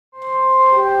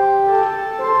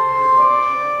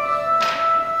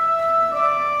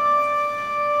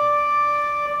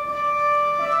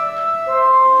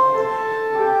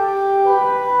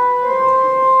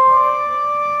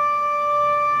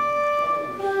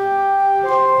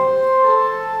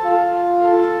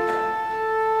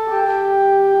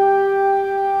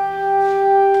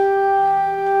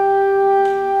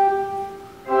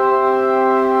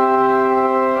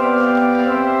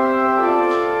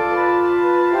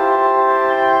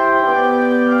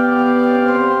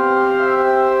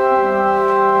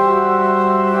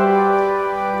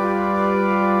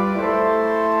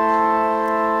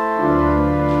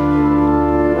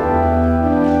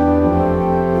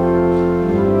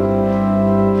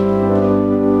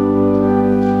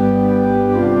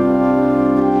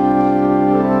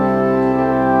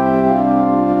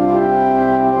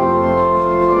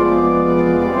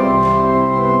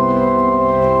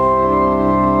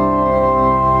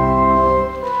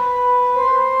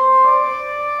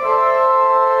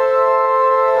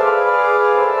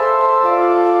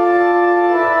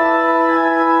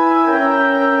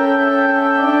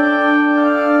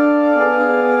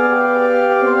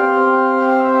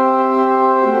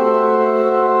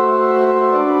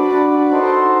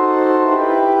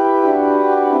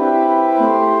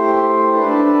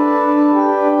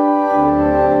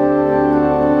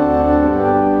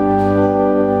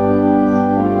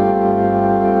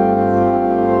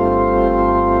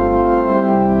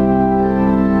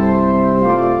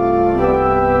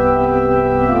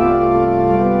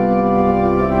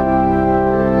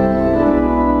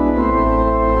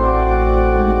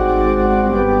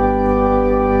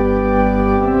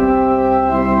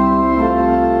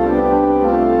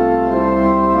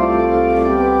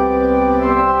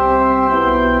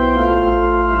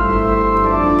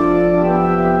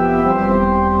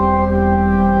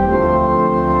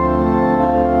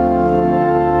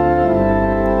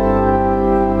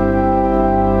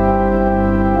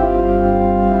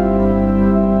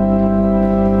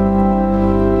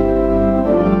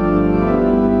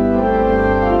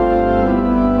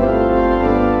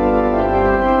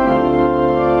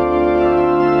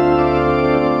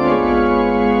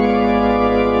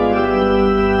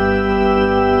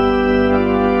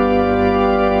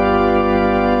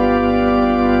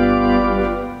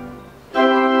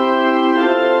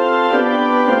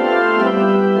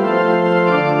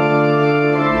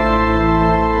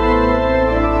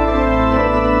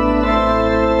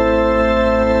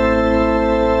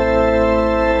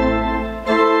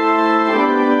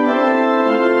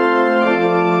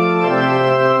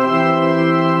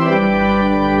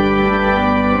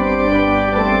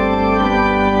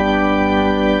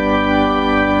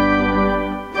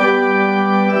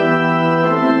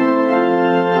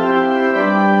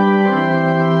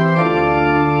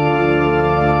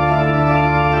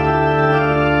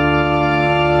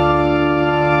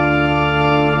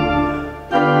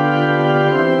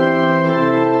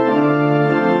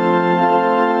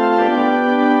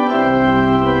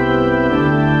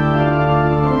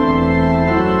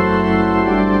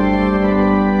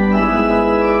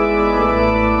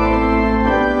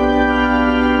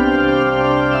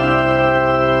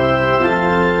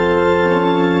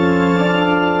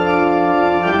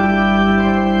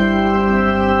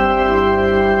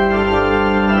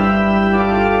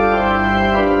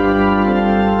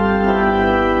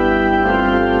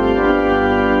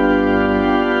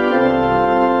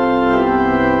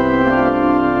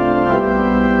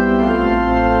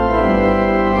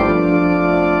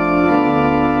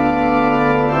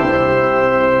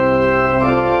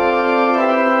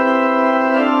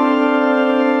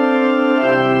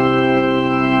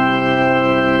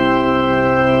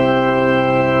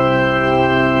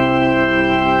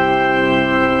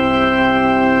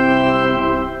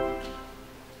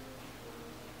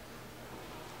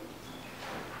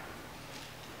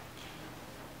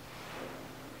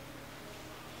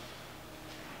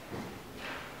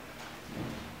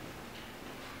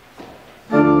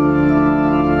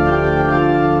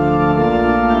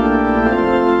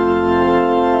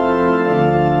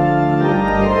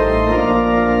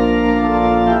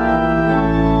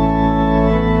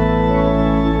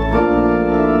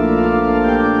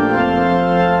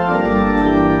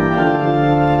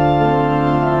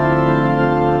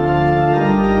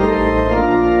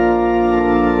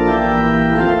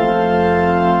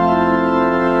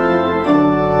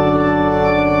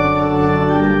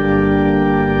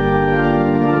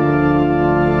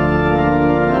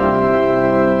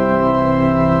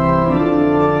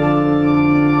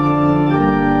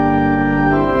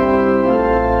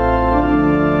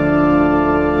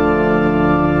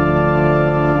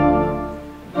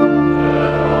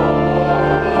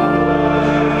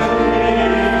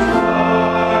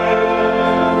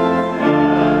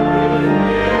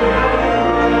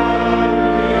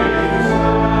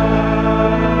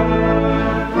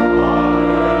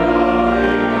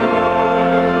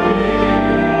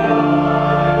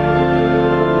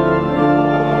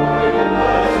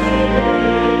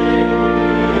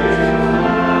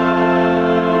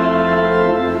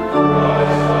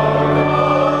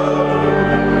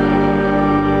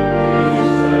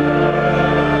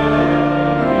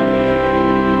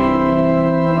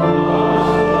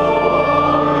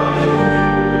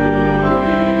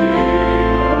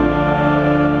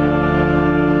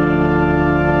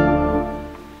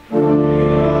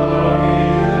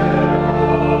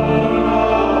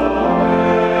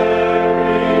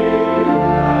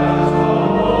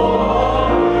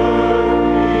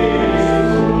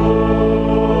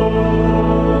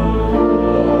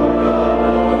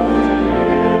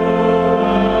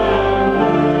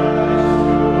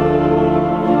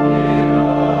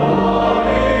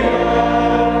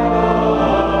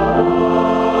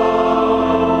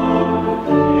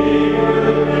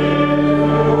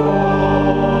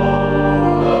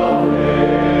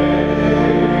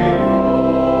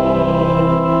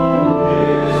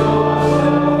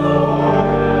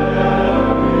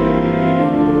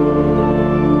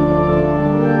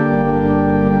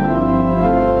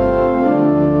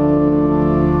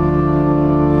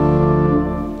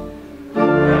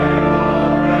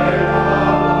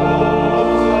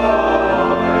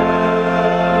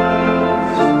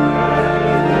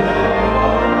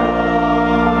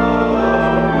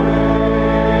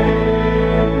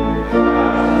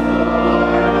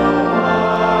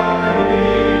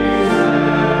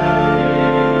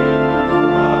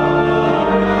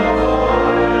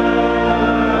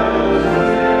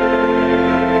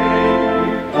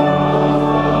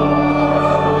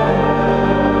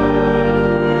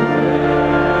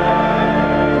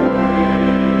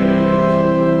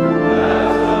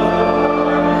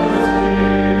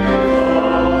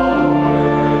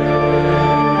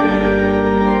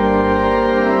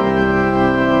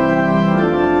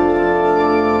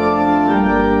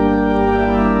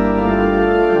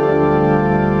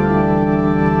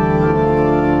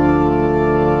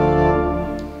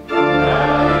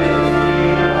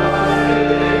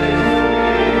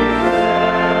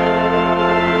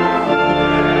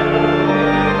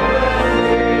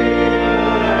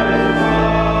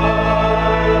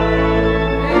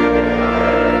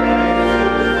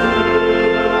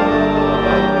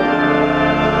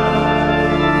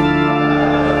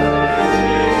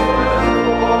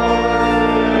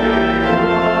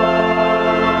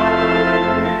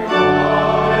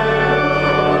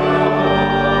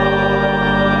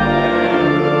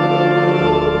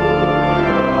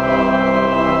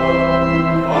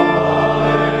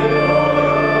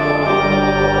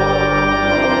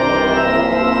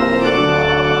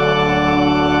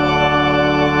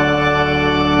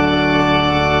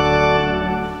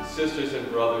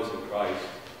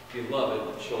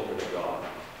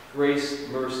Grace,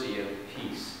 mercy, and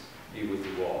peace be with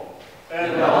you all.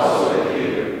 And also with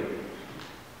you.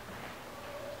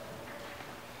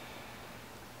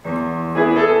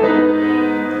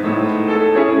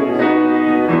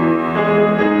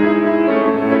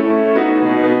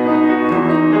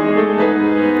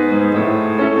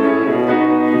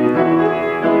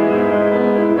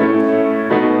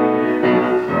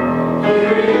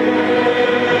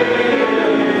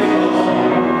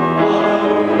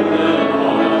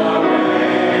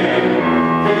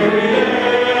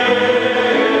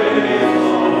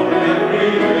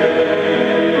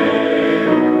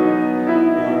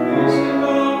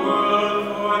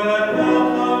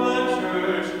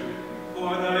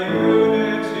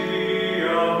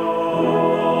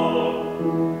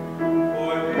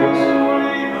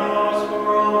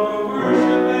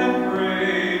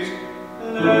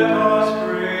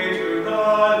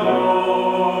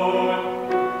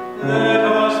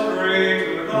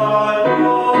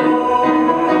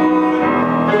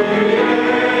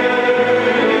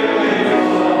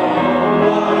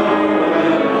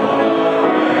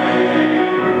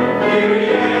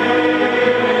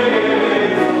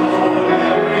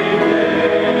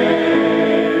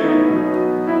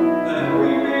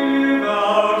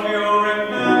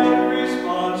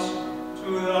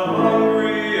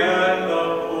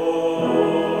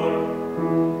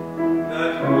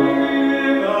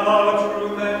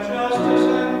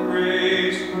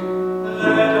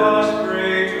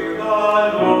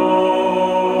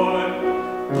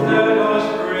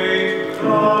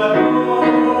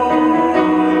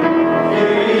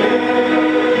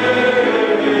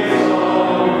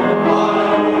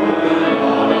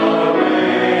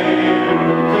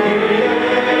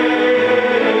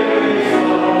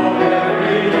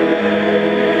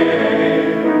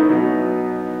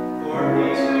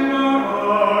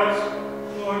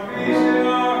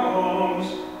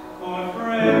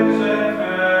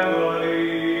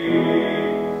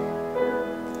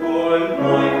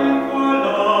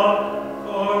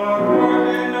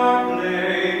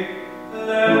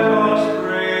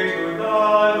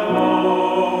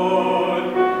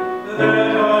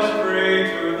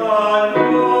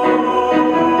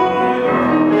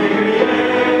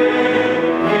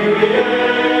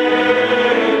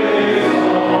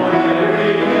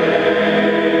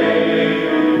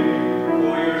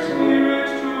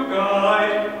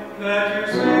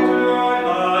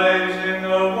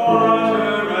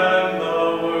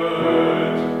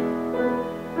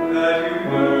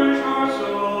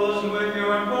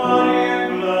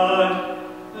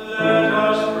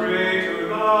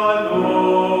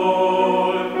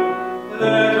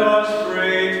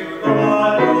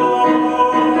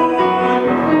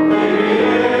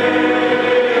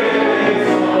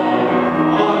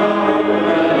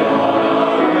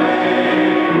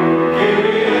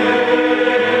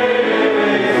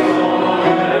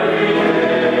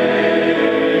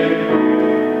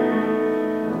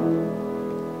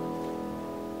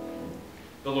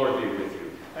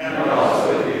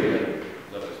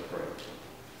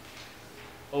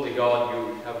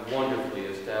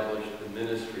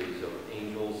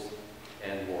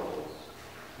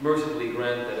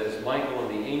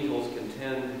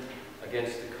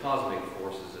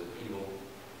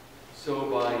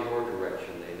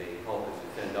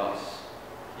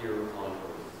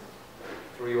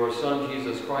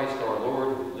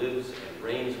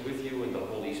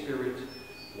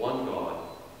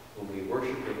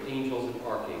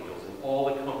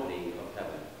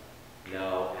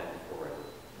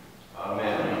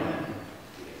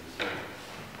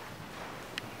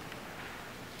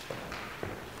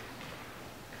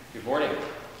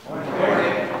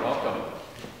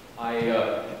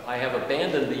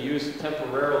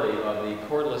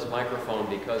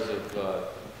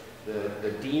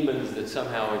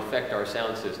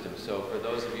 Sound system. So for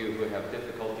those of you who have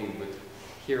difficulty with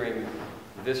hearing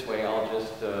this way, I'll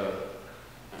just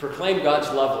proclaim God's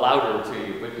love louder to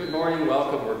you. But good morning,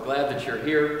 welcome. We're glad that you're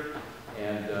here,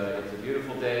 and it's a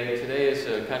beautiful day. Today is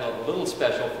kind of a little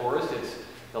special for us. It's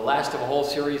the last of a whole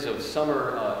series of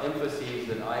summer emphases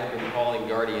that I have been calling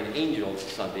Guardian Angels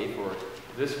Sunday for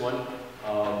this one.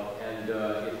 It,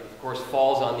 of course,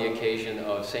 falls on the occasion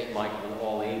of St. Michael and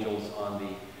all angels on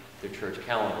the church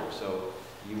calendar. So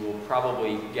you will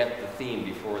probably get the theme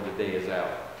before the day is out.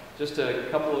 Just a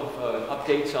couple of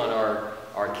updates on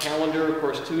our calendar. Of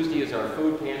course, Tuesday is our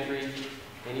food pantry.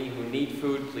 Any who need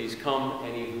food, please come.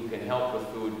 Any who can help with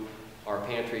food, our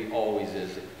pantry always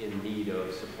is in need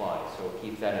of supplies. So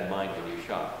keep that in mind when you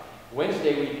shop.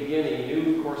 Wednesday, we begin a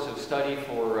new course of study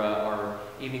for our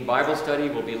evening Bible study.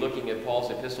 We'll be looking at Paul's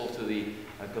epistle to the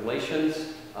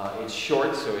Galatians. It's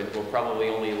short, so it will probably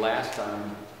only last,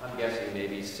 I'm guessing,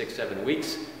 maybe 6-7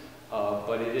 weeks.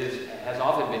 But it has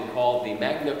often been called the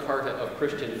Magna Carta of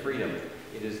Christian freedom.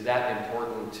 It is that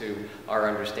important to our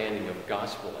understanding of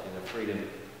gospel and of freedom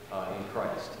in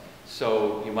Christ.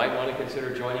 So you might want to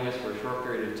consider joining us for a short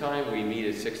period of time. We meet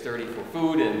at 6:30 for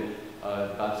food and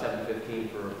about 7:15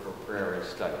 for prayer and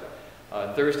study.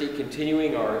 Thursday,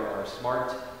 continuing our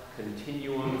SMART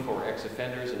Continuum for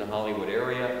ex-offenders in the Hollywood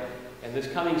area. And this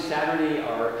coming Saturday,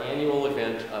 our annual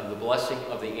event of the Blessing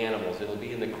of the Animals. It'll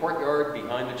be in the courtyard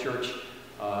behind the church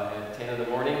at 10 in the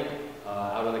morning,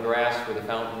 out on the grass for the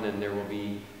fountain, and there will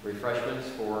be refreshments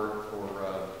for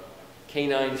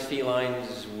canines,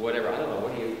 felines, whatever. I don't know,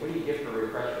 what do you give for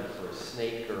refreshments for a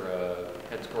snake or a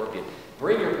pet scorpion?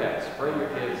 Bring your pets, bring your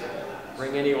kids,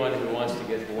 bring anyone who wants to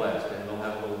get blessed, and they'll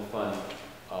have a little fun.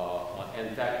 And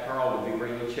in fact, Carl will be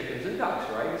bringing chickens and ducks,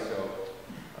 right?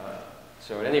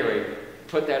 So at any rate,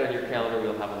 put that on your calendar.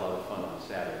 We'll have a lot of fun on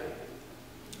Saturday.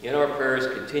 In our prayers,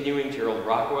 continuing, Gerald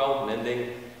Rockwell,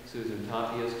 mending. Susan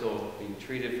Tapia still being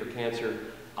treated for cancer.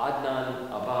 Adnan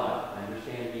Abad, I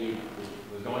understand he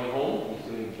was going home.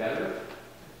 He's doing better.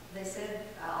 They said,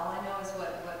 all I know is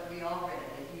what we all read,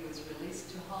 that he was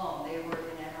released to home. They were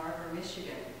in Ann Arbor,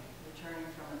 Michigan, returning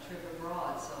from a trip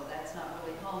abroad. So that's not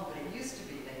really home, but it used to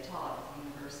be. They taught at the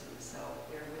university, so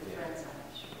they're with friends,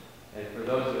 I'm sure. And for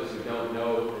those of us who don't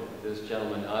know, this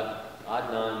gentleman,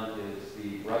 Adnan, is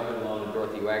the brother-in-law of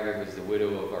Dorothy Wagner, who's the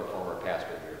widow of our former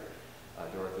pastor here.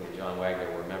 Dorothy and John Wagner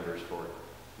were members for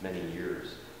many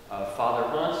years. Father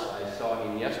Hans, I saw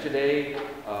him yesterday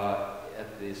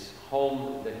at this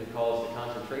home that he calls the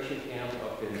concentration camp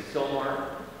up in Sylmar.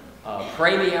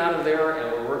 Pray me out of there,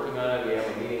 and we're working on it. We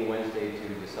have a meeting Wednesday to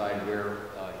decide where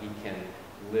he can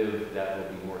live that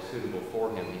will be more suitable for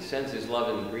him. He sends his love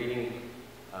and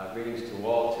greetings to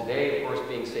all. Today, of course,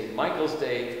 being St. Michael's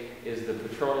Day, is the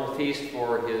patronal feast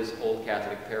for his Old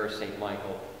Catholic parish, St.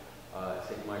 Michael's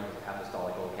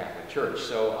Apostolic Old Catholic Church.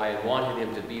 So I had wanted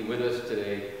him to be with us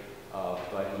today,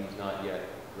 but he's not yet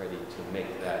ready to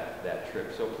make that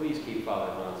trip. So please keep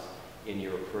Father Hans in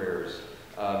your prayers.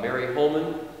 Mary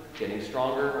Holman, getting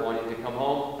stronger, wanting to come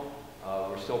home.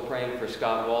 We're still praying for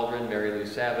Scott Waldron, Mary Lou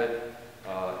Savitt,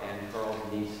 and Carl's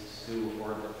niece, Sue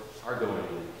Ardoin,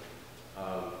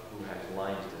 who has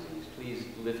Lyme's disease. Please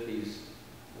lift these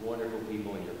wonderful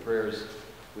people in your prayers.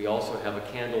 We also have a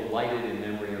candle lighted in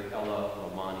memory of Ella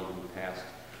Romani, who passed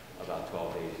about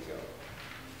 12 days ago.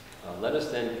 Let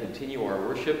us then continue our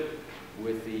worship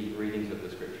with the readings of the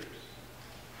Scriptures.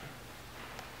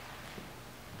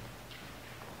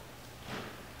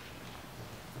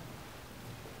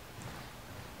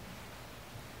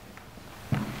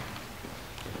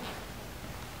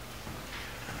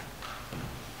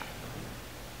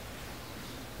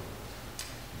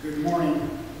 Good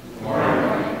morning. Good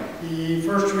morning. The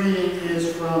first reading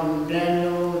is from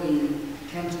Daniel, the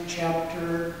 10th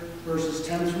chapter, verses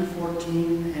 10 through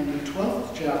 14, and the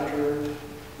 12th chapter,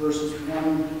 verses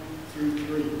 1 through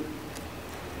 3.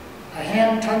 A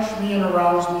hand touched me and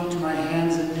aroused me to my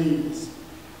hands and knees.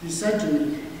 He said to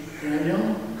me,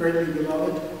 Daniel, greatly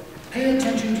beloved, pay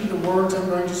attention to the words I'm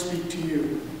going to speak to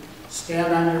you.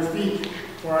 Stand on your feet,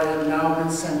 for I have now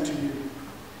been sent to you.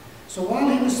 So while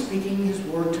he was speaking his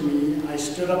word to me, I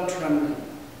stood up trembling.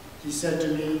 He said to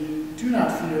me, do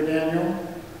not fear, Daniel,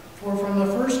 for from the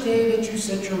first day that you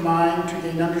set your mind to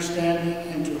gain understanding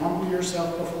and to humble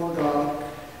yourself before God,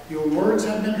 your words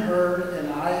have been heard, and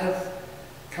I have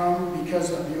come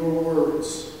because of your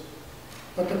words.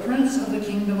 But the prince of the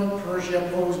kingdom of Persia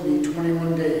opposed me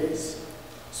 21 days.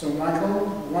 So Michael,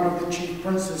 one of the chief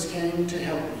princes, came to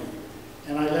help me,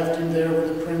 and I left him there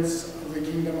with the prince of the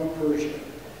kingdom of Persia,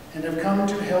 and have come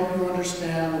to help you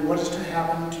understand what is to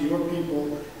happen to your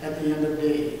people at the end of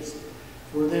days.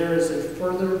 For there is a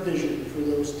further vision for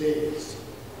those days.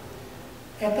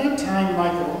 At that time,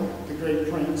 Michael, the great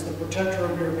prince, the protector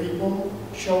of your people,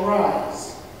 shall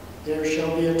rise. There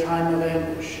shall be a time of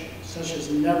ambush, such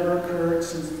as never occurred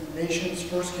since nations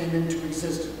first came into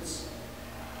existence.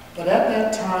 But at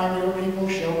that time your people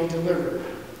shall be delivered,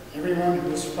 everyone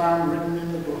who is found written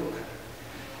in the book.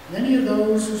 Many of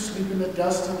those who sleep in the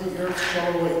dust of the earth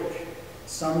shall awake,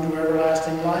 some to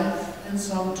everlasting life, and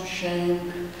some to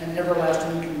shame and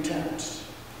everlasting contempt.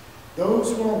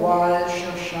 Those who are wise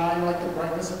shall shine like the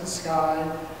brightness of the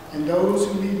sky, and those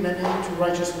who lead many to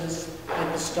righteousness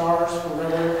like the stars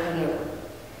forever and ever.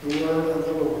 The word of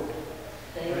the Lord.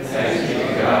 Thanks be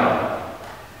to God.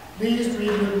 Please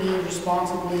read with me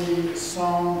responsibly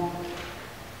Psalm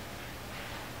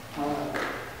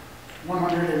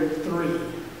 103.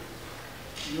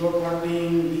 Your part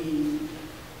being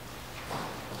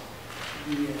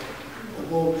the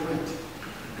bold print.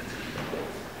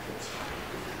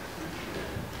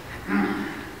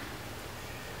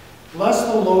 Bless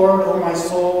the Lord, O my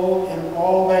soul, and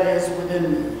all that is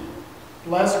within me.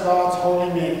 Bless God's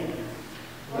holy name.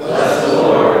 Bless the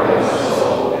Lord, O my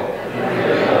soul, and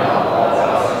forget not all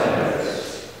thy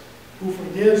sins. Who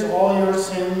forgives all your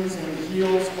sins and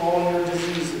heals all your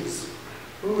diseases.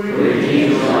 Who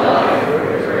redeems your life from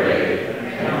the grave,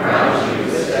 and crowns you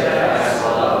with steadfast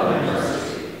love and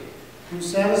mercy. Who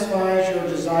satisfies your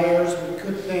desires with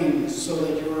good things, so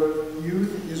that your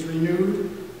youth is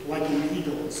renewed like an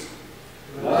eagle's.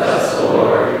 Bless the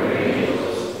Lord, you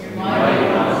angels, you mighty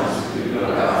ones who do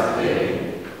God's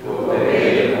bidding, who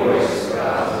obey the voice of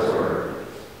God's word.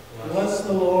 Bless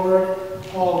the Lord,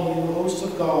 all you hosts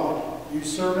of God, you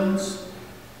servants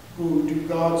who do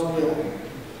God's will.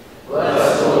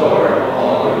 Bless the Lord,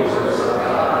 all who works for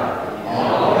God, and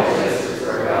all existence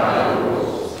for God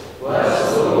rules.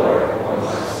 Bless the Lord, O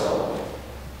my soul.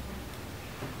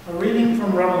 A reading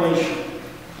from Revelation.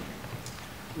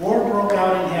 War broke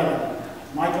out in heaven.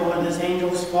 Michael and his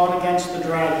angels fought against the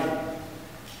dragon.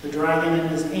 The dragon and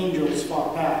his angels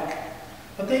fought back,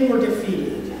 but they were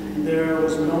defeated, and there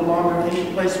was no longer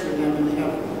any place for them in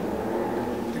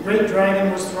heaven. The great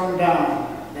dragon was thrown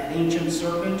down, that ancient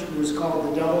serpent who is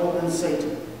called the devil and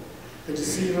Satan, the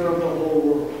deceiver of the whole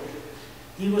world.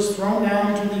 He was thrown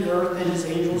down to the earth, and his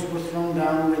angels were thrown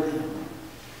down with him.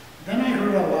 Then I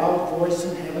heard a loud voice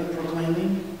in heaven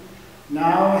proclaiming,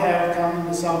 "Now have come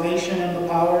the salvation and the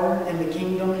power and the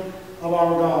kingdom of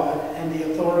our God and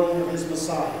the authority of his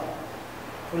Messiah.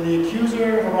 For the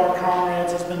accuser of our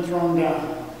comrades has been thrown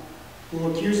down,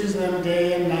 who accuses them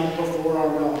day and night before our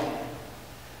God.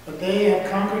 But they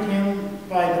have conquered him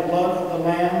by the blood of the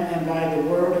Lamb and by the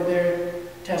word of their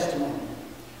testimony,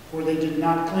 for they did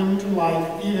not cling to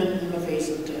life even in the face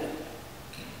of death.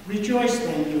 Rejoice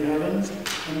then, you heavens,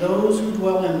 and those who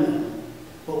dwell in them.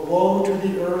 But woe to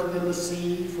the earth and the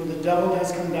sea, for the devil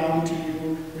has come down to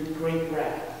you with great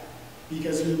wrath,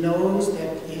 because he knows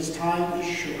that his time is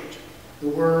short." The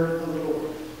word of the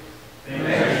Lord.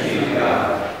 Thanks be to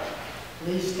God.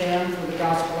 Please stand for the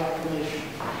gospel acclamation.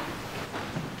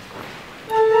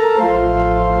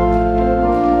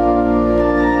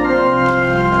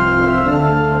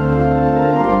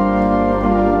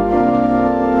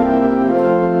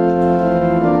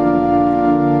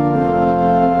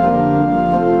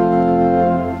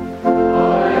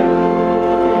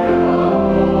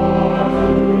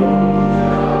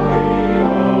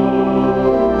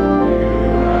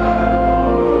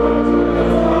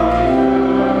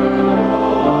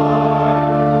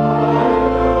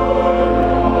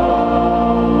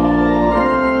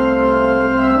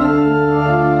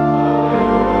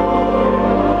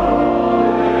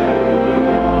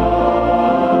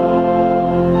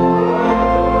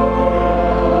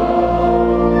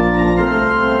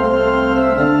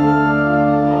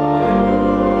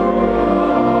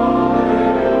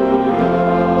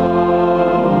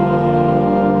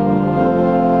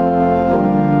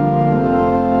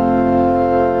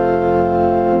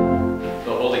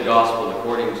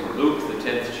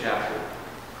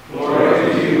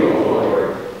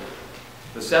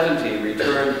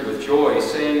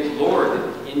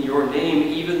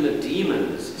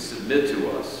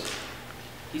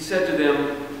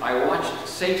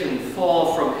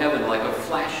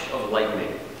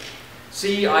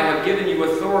 See, I have given you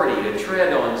authority to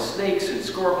tread on snakes and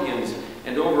scorpions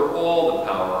and over all the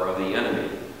power of the enemy,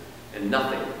 and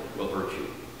nothing will hurt you.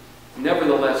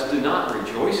 Nevertheless, do not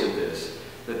rejoice at this,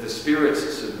 that the spirits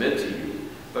submit to you,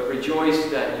 but rejoice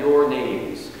that your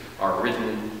names are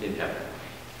written in heaven.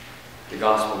 The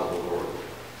Gospel of the Lord.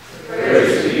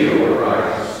 Praise to you, O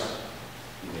Christ.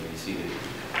 You may be seated.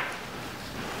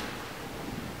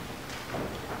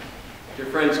 Dear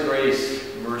friends, grace,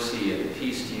 mercy, and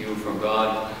peace to you from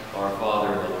God, our Father,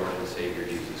 and the Lord and Savior,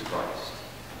 Jesus Christ.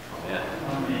 Amen.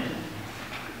 Amen.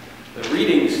 The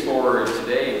readings for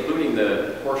today, including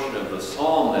the portion of the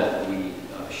psalm that we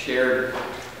shared,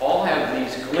 all have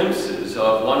these glimpses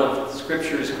of one of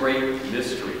Scripture's great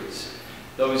mysteries,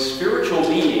 those spiritual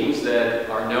beings that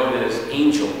are known as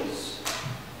angels.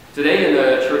 Today in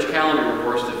the church calendar, of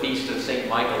course, the feast of St.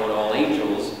 Michael and all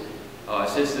angels.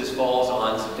 Since this falls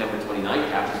on September 29th,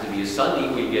 happens to be a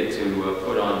Sunday, we get to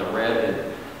put on the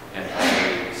red and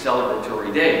have a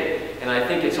celebratory day. And I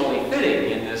think it's only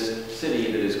fitting in this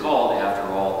city that is called,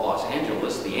 after all, Los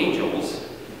Angeles, the Angels,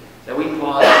 that we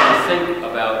pause and think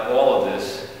about all of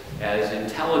this as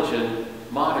intelligent,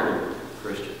 modern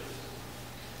Christians.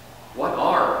 What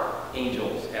are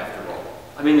angels, after all?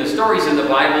 I mean, the stories in the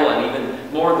Bible, and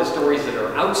even more of the stories that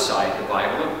are outside the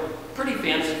Bible, are pretty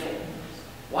fanciful.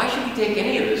 Why should we take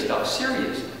any of this stuff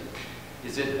seriously?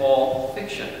 Is it all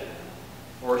fiction?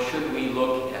 Or should we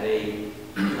look at a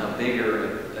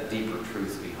bigger, a deeper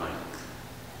truth behind it?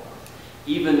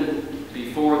 Even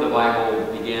before the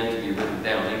Bible began to be written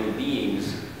down, human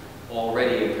beings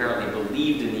already apparently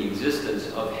believed in the existence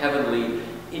of heavenly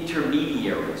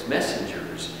intermediaries,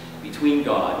 messengers between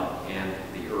God and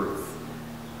the earth.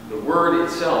 The word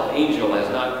itself, angel, has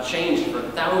not changed for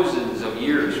thousands of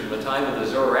years from the time of the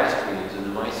Zoroastrians and the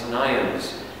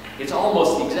Mycenaeans. It's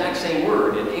almost the exact same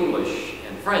word in English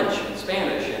and French and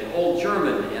Spanish and Old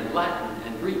German and Latin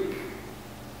and Greek.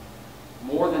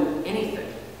 More than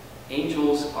anything,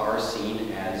 angels are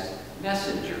seen as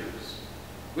messengers.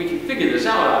 We can figure this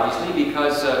out, obviously,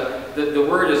 because the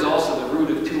word is also the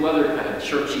root of two other kind of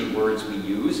churchy words we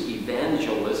use,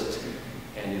 evangelist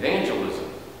and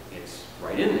evangelism. It's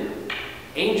right in there.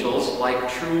 Angels, like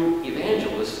true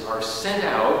evangelists, are sent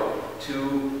out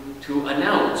to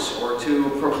announce or to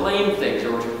proclaim things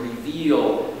or to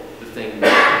reveal the things of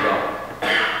God.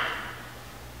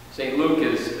 St. Luke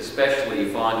is especially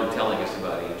fond of telling us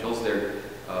about angels. There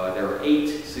are 8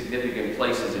 significant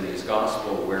places in his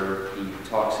gospel where he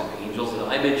talks of angels, and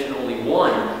I mention only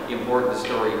one important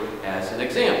story as an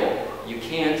example. You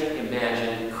can't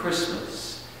imagine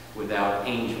Christmas without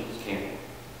angels, can you?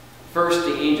 First,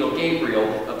 the angel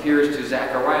Gabriel appears to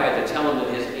Zechariah to tell him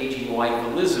that his aging wife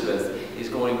Elizabeth is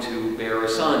going to bear a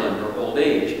son in her old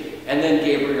age. And then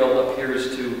Gabriel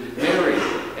appears to Mary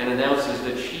and announces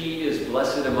that she is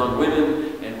blessed among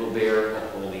women and will bear a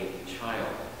holy child.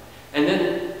 And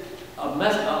then a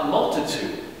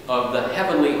multitude of the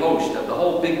heavenly host, of the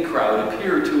whole big crowd,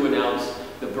 appear to announce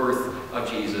the birth of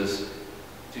Jesus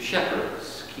to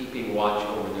shepherds, keeping watch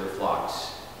over their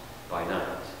flocks by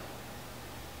night.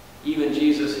 Even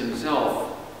Jesus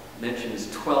himself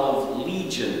mentions 12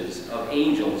 legions of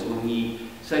angels whom he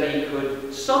said he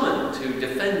could summon to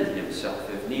defend himself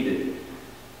if needed.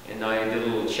 And I did a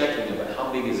little checking about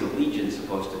how big is a legion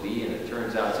supposed to be, and it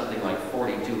turns out something like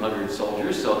 4,200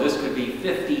 soldiers, so this could be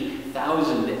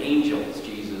 50,000 angels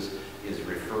Jesus is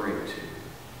referring to.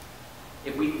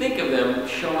 If we think of them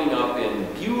showing up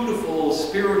in beautiful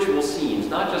spiritual scenes,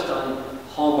 not just on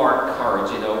Hallmark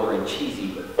cards, or in cheesy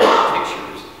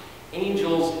pictures,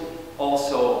 angels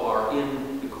also are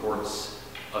in the courts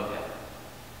of heaven.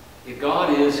 If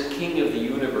God is King of the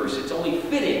universe, it's only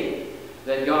fitting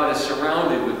that God is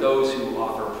surrounded with those who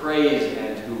offer praise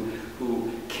and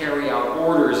who carry out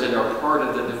orders and are part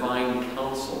of the divine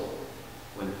council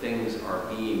when things are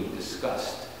being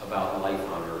discussed about life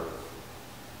on earth.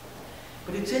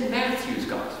 But it's in Matthew's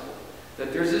gospel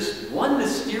that there's this one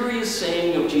mysterious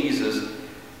saying of Jesus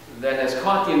that has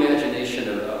caught the imagination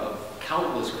of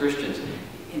countless Christians.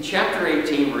 In chapter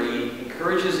 18, where he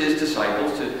encourages his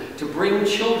disciples to bring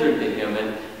children to him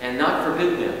and not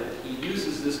forbid them, he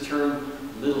uses this term,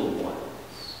 little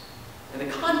ones. And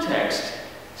the context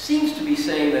seems to be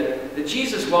saying that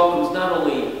Jesus welcomes not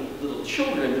only little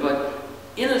children, but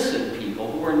innocent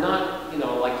people who are not,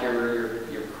 like your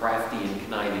crafty and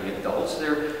conniving adults.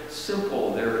 They're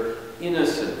simple, they're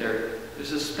innocent,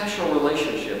 there's a special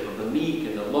relationship of the meek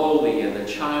and the lowly and the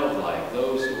childlike,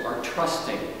 those who are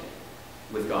trusting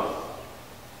with God.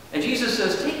 And Jesus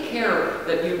says, take care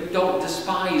that you don't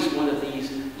despise one of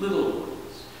these little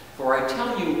ones. For I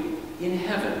tell you, in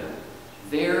heaven,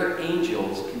 their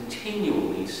angels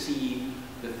continually see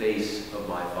the face of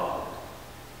my Father.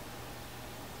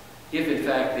 If, in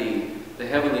fact, the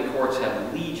heavenly courts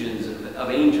have legions of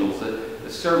angels, the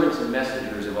servants and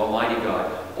messengers of Almighty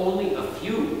God, only a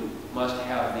few must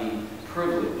have the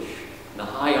privilege and the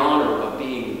high honor of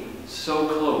being so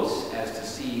close as to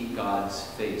see God's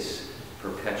face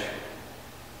perpetually.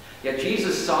 Yet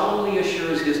Jesus solemnly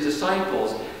assures his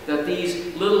disciples that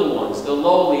these little ones, the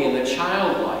lowly and the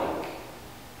childlike,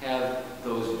 have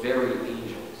those very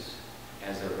angels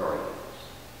as their guardians.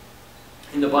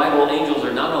 In the Bible, angels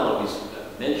are not always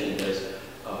mentioned as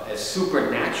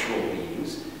supernatural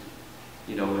beings,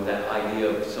 with that idea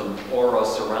of some aura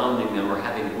surrounding them, or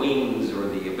having wings, or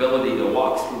the ability to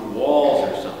walk through walls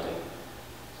or something.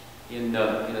 In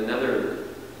another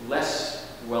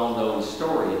less well-known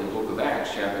story in the book of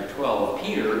Acts, chapter 12,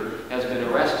 Peter has been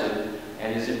arrested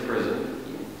and is in prison.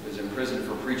 He was in prison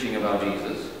for preaching about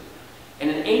Jesus. And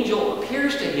an angel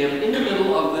appears to him in the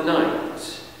middle of the night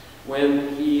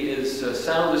when he is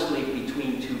sound asleep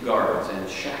between two guards and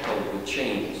shackled with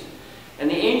chains. And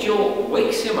the angel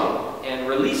wakes him up and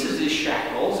releases his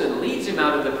shackles and leads him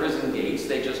out of the prison gates.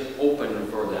 They just open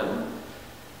for them,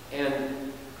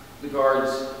 and the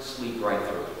guards sleep right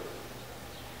through it.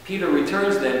 Peter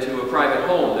returns then to a private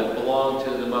home that belonged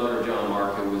to the mother of John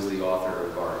Mark, who was the author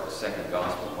of our second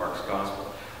gospel, Mark's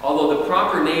gospel. Although the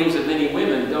proper names of many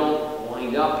women don't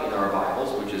wind up in our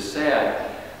Bibles, which is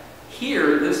sad,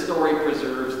 here this story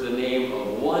preserves the name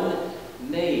of one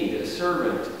maid, a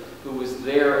servant, who was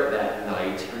there that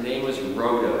night. Her name was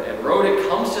Rhoda. And Rhoda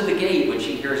comes to the gate when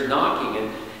she hears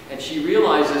knocking, and she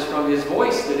realizes from his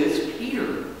voice that it's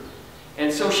Peter.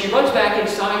 And so she runs back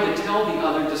inside to tell the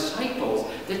other disciples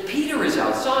that Peter is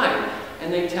outside.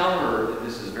 And they tell her,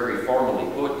 this is very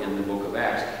formally put in the book of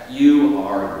Acts, "You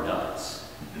are nuts,"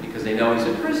 because they know he's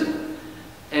in prison.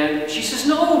 And she says,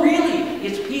 "No, really,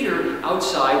 it's Peter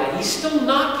outside, and he's still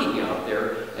knocking out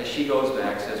there." As she goes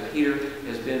back, says, "Peter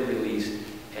has been released."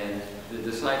 And the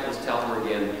disciples tell her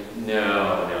again,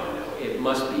 no, it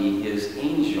must be his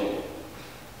angel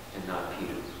and not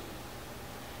Peter.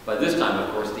 By this time,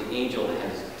 of course, the angel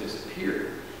has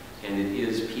disappeared, and it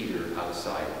is Peter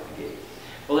outside the gate.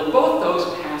 Well, in both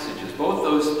those passages, both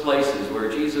those places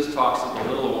where Jesus talks of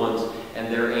the little ones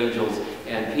and their angels,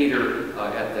 and Peter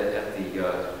at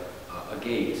the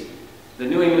gate, the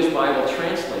New English Bible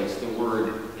translates the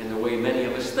word in the way many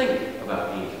of us think about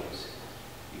angels.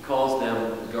 He calls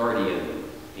them guardian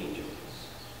angels.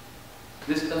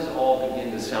 This does all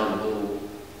begin to sound a little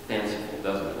fanciful,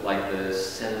 doesn't it? Like the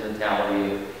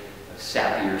sentimentality of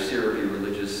sappy or syrupy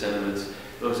religious sentiments,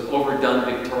 those overdone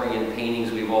Victorian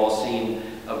paintings we've all seen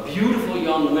of beautiful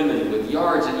young women with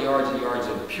yards and yards and yards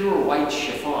of pure white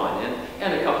chiffon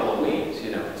and a couple of wings,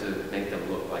 to make them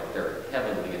look like they're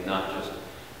heavenly and not just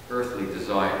earthly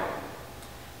desire.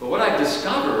 But what I've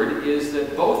discovered is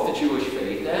that both the Jewish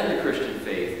faith and the Christian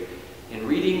faith, in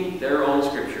reading their own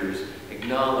scriptures,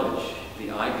 acknowledge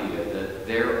the idea that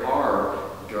there are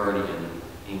guardian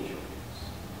angels.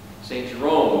 St.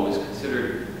 Jerome, who was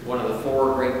considered one of the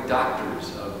four great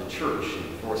doctors of the church in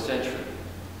the 4th century,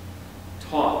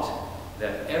 taught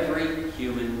that every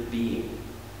human being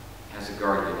has a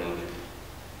guardian angel.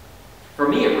 For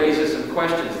me, it raises some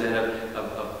questions then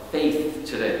of faith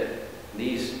today. In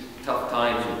these tough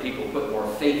times when people put more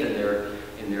faith in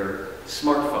their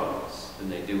smartphones than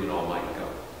they do in Almighty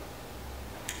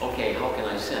God. Okay, how can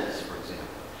I sense, for example?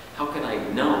 How can I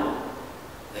know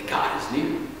that God is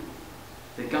near?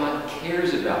 That God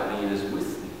cares about me and is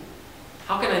with me?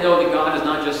 How can I know that God is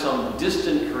not just some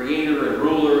distant creator and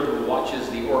ruler who watches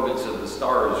the orbits of the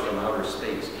stars from outer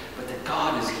space, but that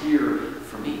God is here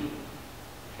for me?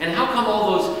 And how come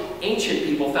all those ancient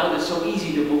people found it so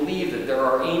easy to believe that there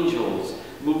are angels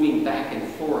moving back and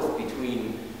forth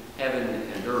between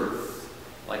heaven and earth,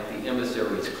 like the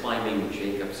emissaries climbing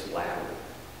Jacob's ladder?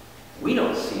 We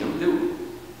don't see them, do we?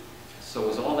 So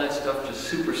is all that stuff just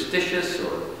superstitious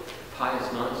or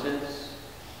pious nonsense?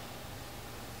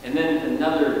 And then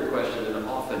another question that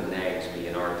often nags me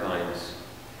in our times: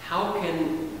 how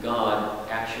can God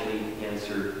actually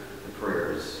answer the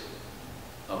prayers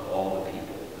of all the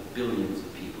people, the billions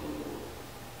of people in the world?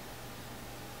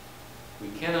 We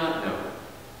cannot know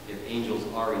if angels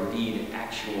are indeed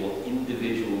actual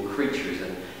individual creatures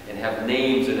and have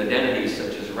names and identities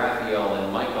such as Raphael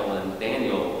and Michael and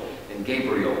Daniel and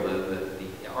Gabriel, the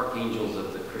archangels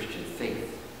of the Christian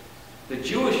faith. The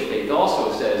Jewish faith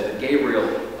also says that Gabriel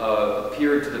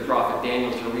appeared to the prophet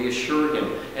Daniel to reassure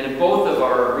him. And in both of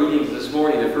our readings this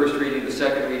morning, the first reading, the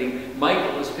second reading,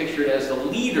 Michael is pictured as the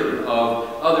leader of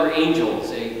other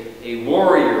angels, a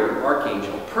warrior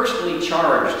archangel, personally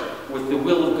charged with the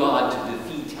will of God to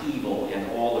defeat evil and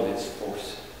all of its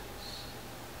forces.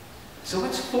 So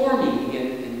it's forming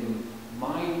in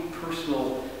my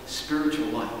personal spiritual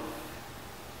life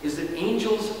is that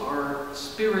angels are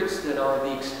spirits that are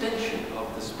the extension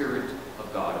of the Spirit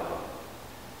of God above.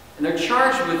 And they're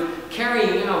charged with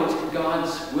carrying out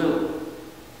God's will.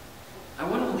 I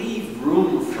want to leave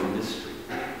room for mystery.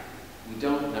 We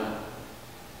don't know,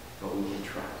 but we can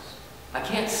trust. I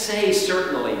can't say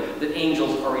certainly that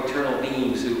angels are eternal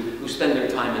beings who spend their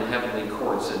time in heavenly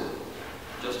courts and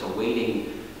just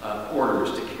awaiting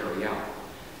orders to carry out.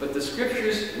 But the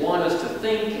Scriptures want us to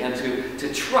think and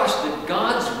to trust that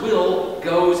God's will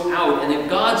goes out and that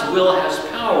God's will has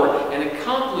power and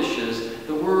accomplishes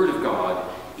the Word of God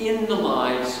in the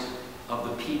lives of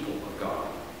the people of God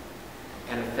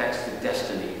and affects the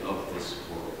destiny of this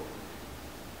world.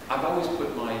 I've always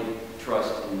put my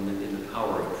trust in the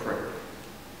power of prayer,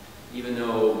 even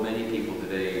though many people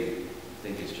today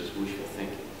think it's just wishful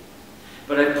thinking.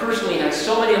 But I've personally had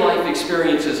so many life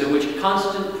experiences in which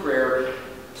constant prayer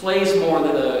plays more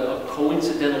than a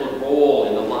coincidental role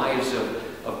in the lives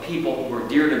of people who are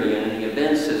dear to me and in the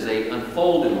events as they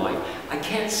unfold in life. I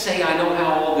can't say I know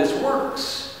how all this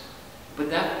works, but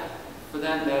for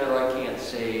that matter, I can't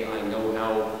say I know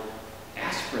how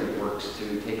aspirin works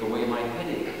to take away my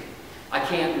headache. I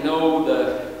can't know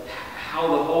how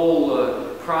the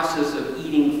whole process of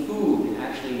eating food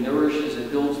actually nourishes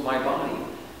and builds my body.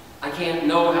 I can't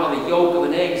know how the yolk of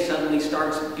an egg suddenly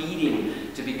starts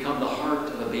beating to become the heart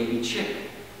of a baby chick.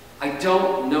 I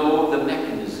don't know the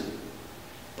mechanism,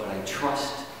 but I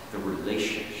trust the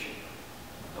relationship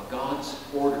of God's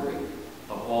ordering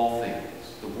of all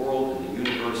things, the world and the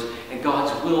universe, and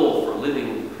God's will for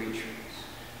living creatures,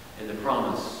 and the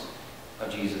promise of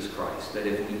Jesus Christ, that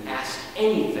if we ask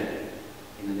anything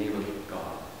in the name of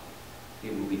God,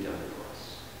 it will be done for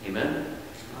us. Amen?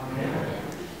 Amen.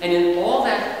 And in all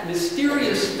that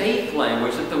mysterious faith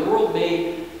language that the world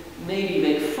may maybe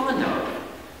make fun of,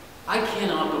 I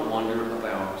cannot but wonder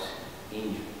about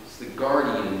angels, the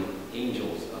guardian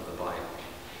angels of the Bible,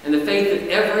 and the faith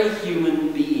that every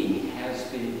human being has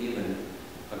been given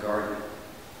a guardian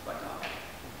by God.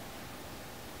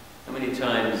 How many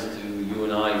times do you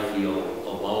and I feel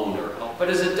alone or helpless? But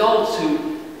as adults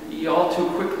you all too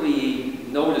quickly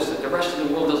notice that the rest of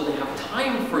the world doesn't have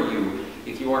time for you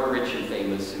if you aren't rich and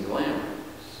famous and glamorous.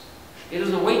 It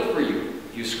doesn't wait for you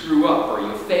if you screw up or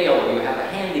you fail or you have a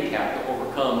handicap to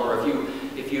overcome, or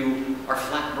if you are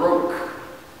flat broke.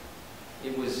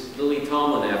 It was Lily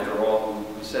Tomlin, after all,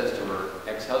 who says to her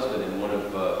ex-husband in one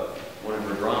of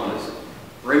her dramas,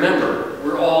 "Remember,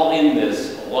 we're all in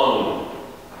this alone."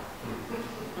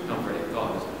 Comforting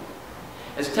thought, isn't it?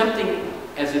 As tempting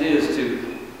as it is to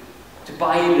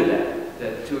buy into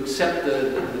that to accept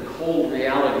the cold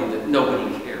reality that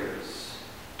nobody cares,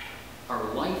 our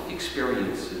life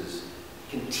experiences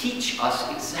can teach us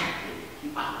exactly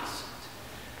the opposite.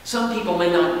 Some people may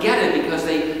not get it because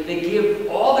they give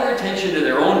all their attention to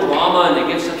their own drama and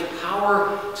they give such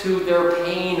power to their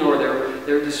pain or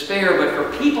their despair. But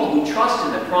for people who trust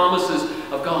in the promises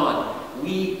of God,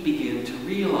 we begin to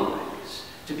realize,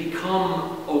 to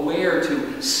become aware,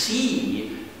 to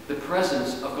see the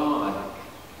presence of God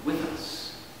with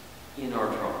us in our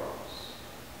troubles.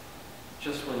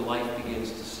 Just when life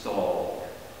begins to stall,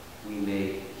 we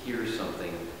may hear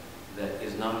something that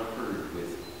is not heard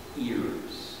with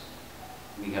ears.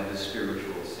 We have the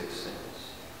spiritual sixth sense.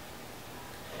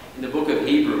 In the book of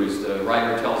Hebrews, the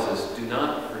writer tells us, "Do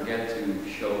not forget to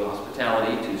show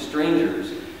hospitality to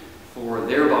strangers, for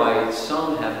thereby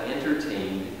some have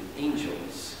entertained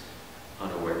angels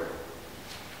unaware."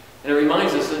 And it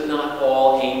reminds us that not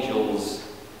all angels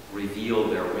reveal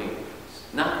their wings.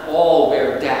 Not all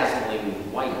wear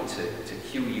dazzling white to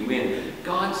cue you in.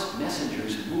 God's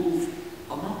messengers move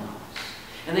among us.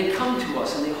 And they come to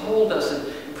us and they hold us and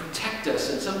protect us,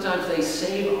 and sometimes they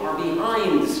save our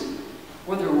behinds,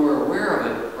 whether we're aware of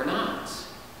it or not.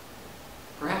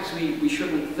 Perhaps we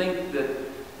shouldn't think that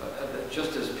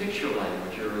just as picture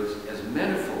language or as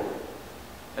metaphor,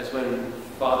 as when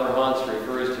Father Hans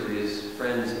refers to his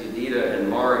friends Edita and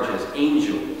Marge as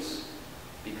angels,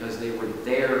 because they were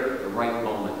there at the right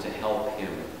moment to help him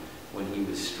when he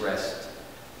was stressed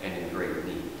and in great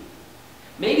need.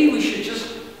 Maybe we should just,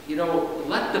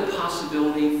 let the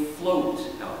possibility float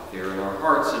out there in our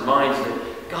hearts and minds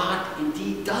that God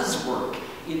indeed does work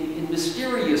in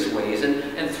mysterious ways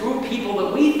and through people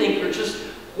that we think are just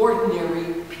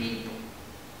ordinary people.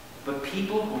 But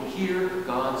people who hear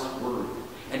God's word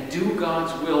and do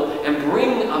God's will and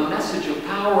bring a message of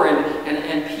power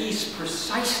and peace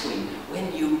precisely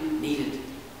when you need it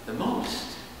the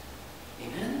most.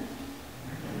 Amen?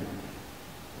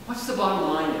 What's the bottom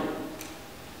line of it?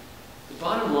 The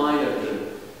bottom line of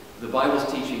the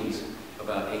Bible's teachings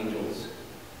about angels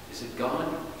is that God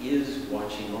is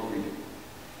watching over you.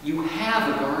 You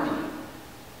have a guardian.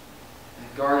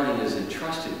 That guardian is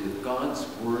entrusted with God's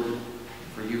word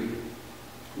for you.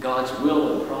 God's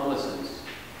will and promises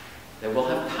that will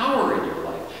have power in your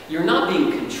life. You're not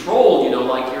being controlled,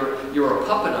 like you're a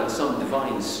puppet on some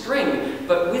divine string,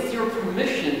 but with your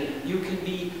permission, you can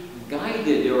be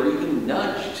guided or even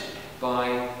nudged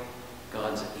by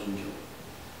God's angel.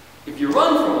 If you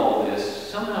run from all this,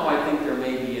 somehow I think there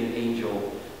may be an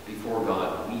angel before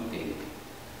God weeping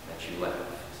that you left.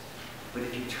 But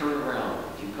if you turn around,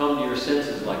 if you come to your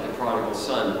senses like the prodigal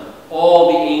son,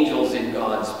 all the angels in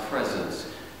God's presence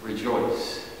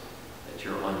rejoice that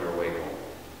you're on your way home.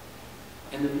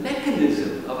 And the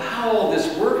mechanism of how all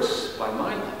this works by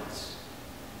my lights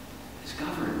is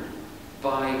governed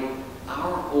by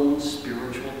our own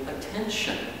spiritual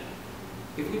attention.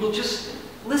 If we will just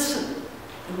listen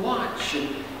and watch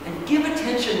and give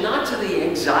attention not to the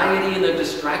anxiety and the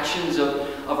distractions of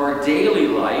our daily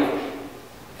life,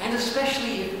 and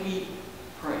especially if we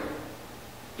pray,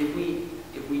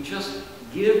 if we just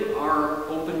give our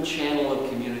open channel of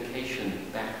communication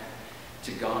back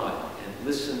to God and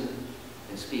listen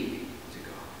and speak to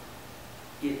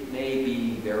God, it may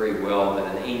be very well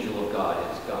that an angel of God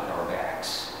has got our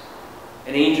backs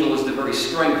An angel is the very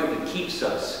strength that keeps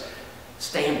us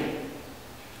standing.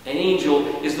 An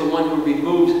angel is the one who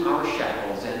removes our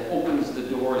shackles and opens the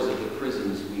doors of the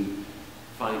prisons we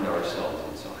find ourselves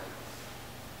inside.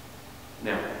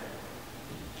 Now,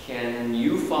 can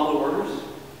you follow orders?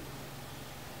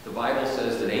 The Bible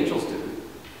says that angels do.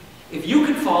 If you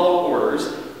could follow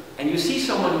orders and you see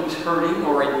someone who's hurting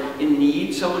or in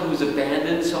need, someone who's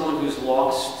abandoned, someone who's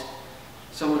lost,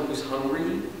 someone who's hungry,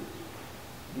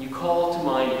 and you call to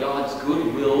mind God's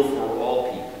goodwill for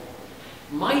all people,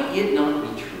 might it not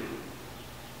be true,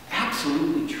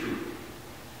 absolutely true,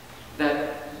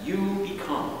 that you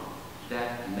become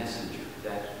that messenger,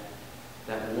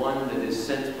 that one that is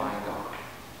sent by God,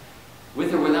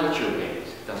 with or without your wings,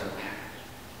 it doesn't matter,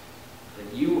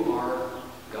 that you are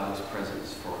God's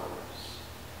presence for others?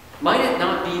 Might it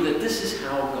not be that this is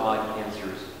how God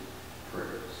answers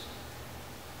prayers?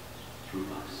 Through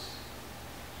us.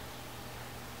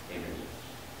 Amen.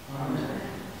 Amen.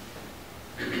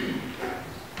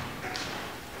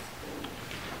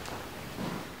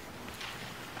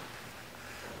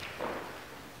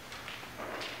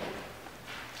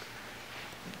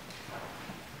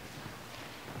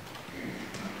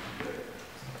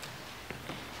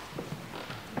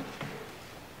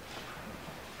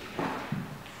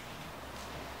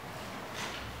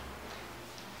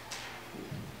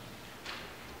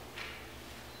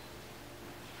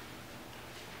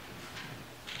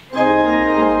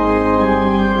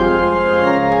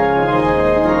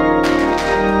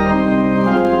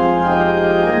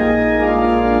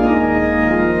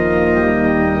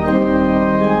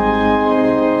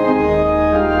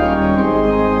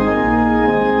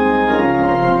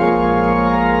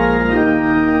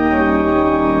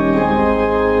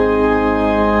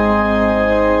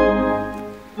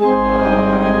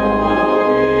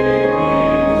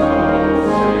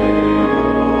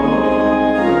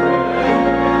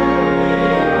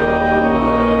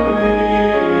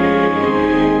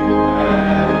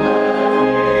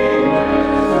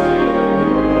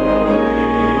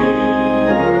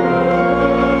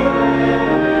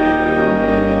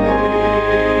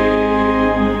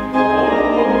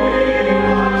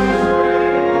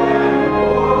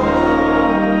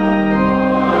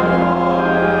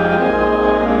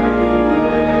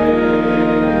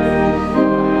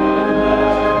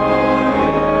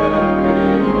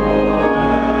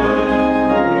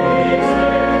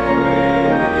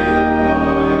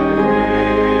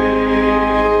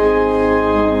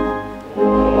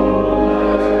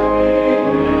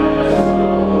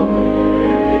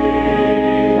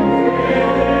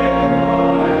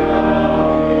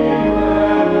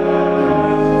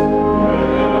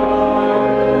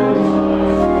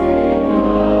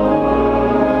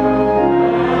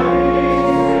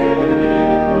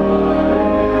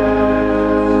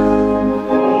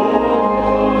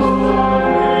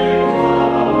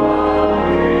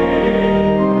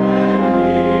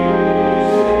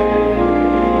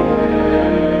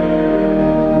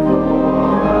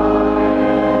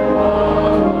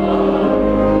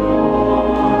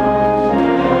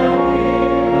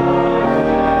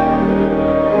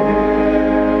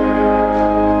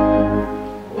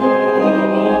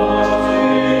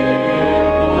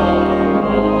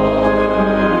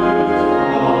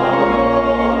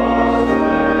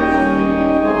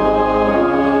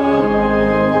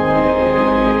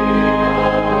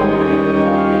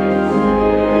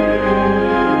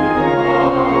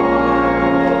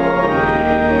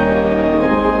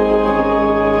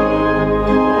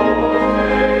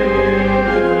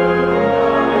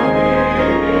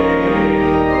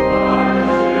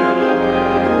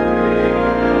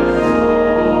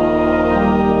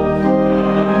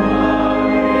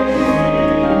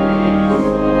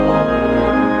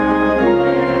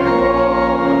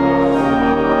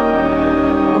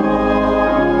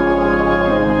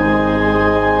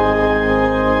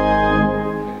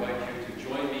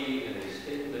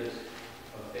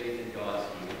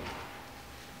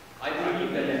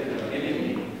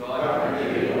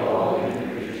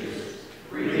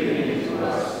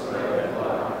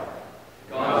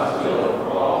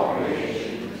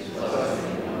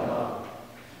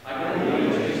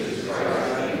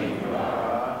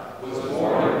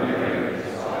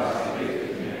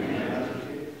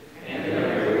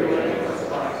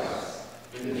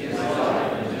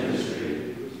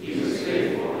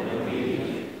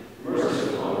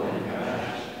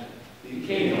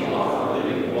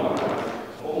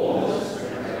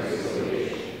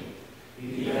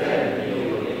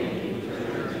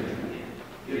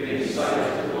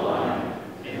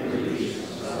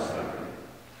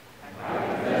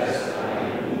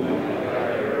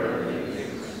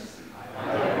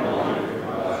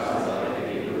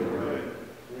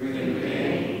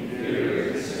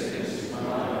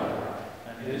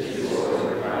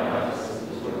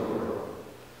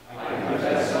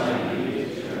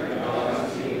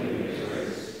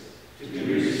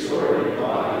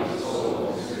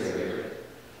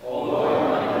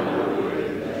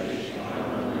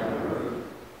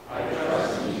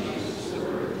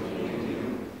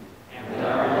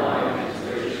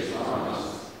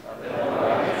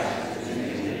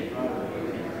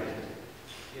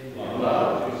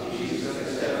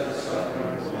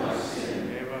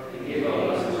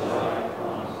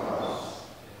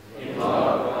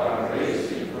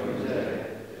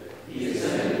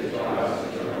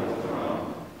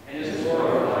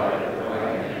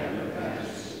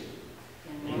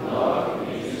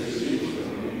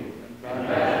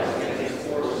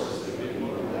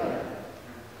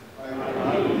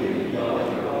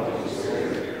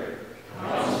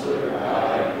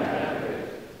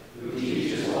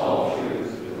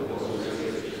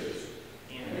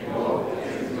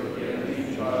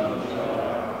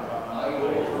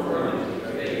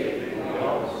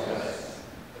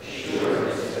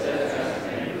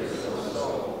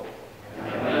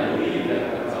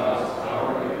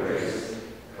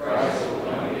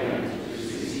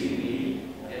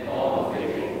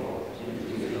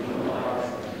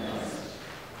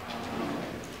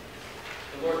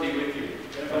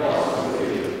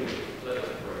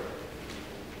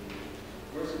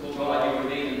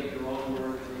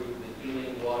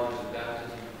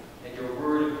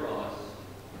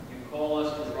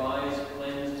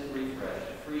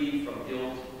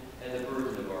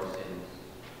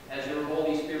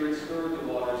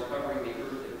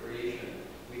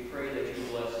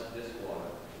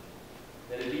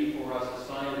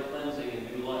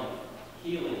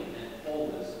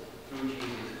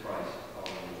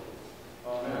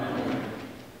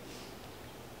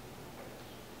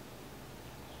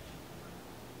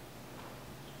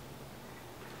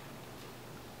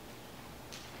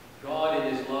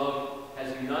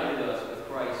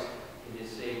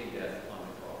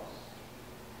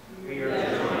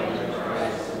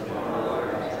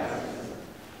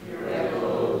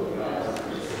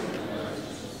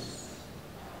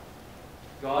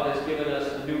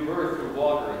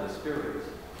 spirits.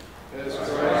 As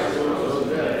Christ rose from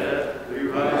the dead, we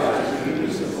rise to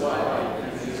newness of life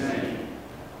in his name.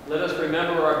 Let us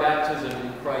remember our baptism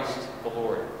in Christ the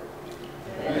Lord.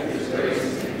 And his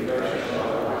grace and mercy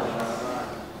shall watch us.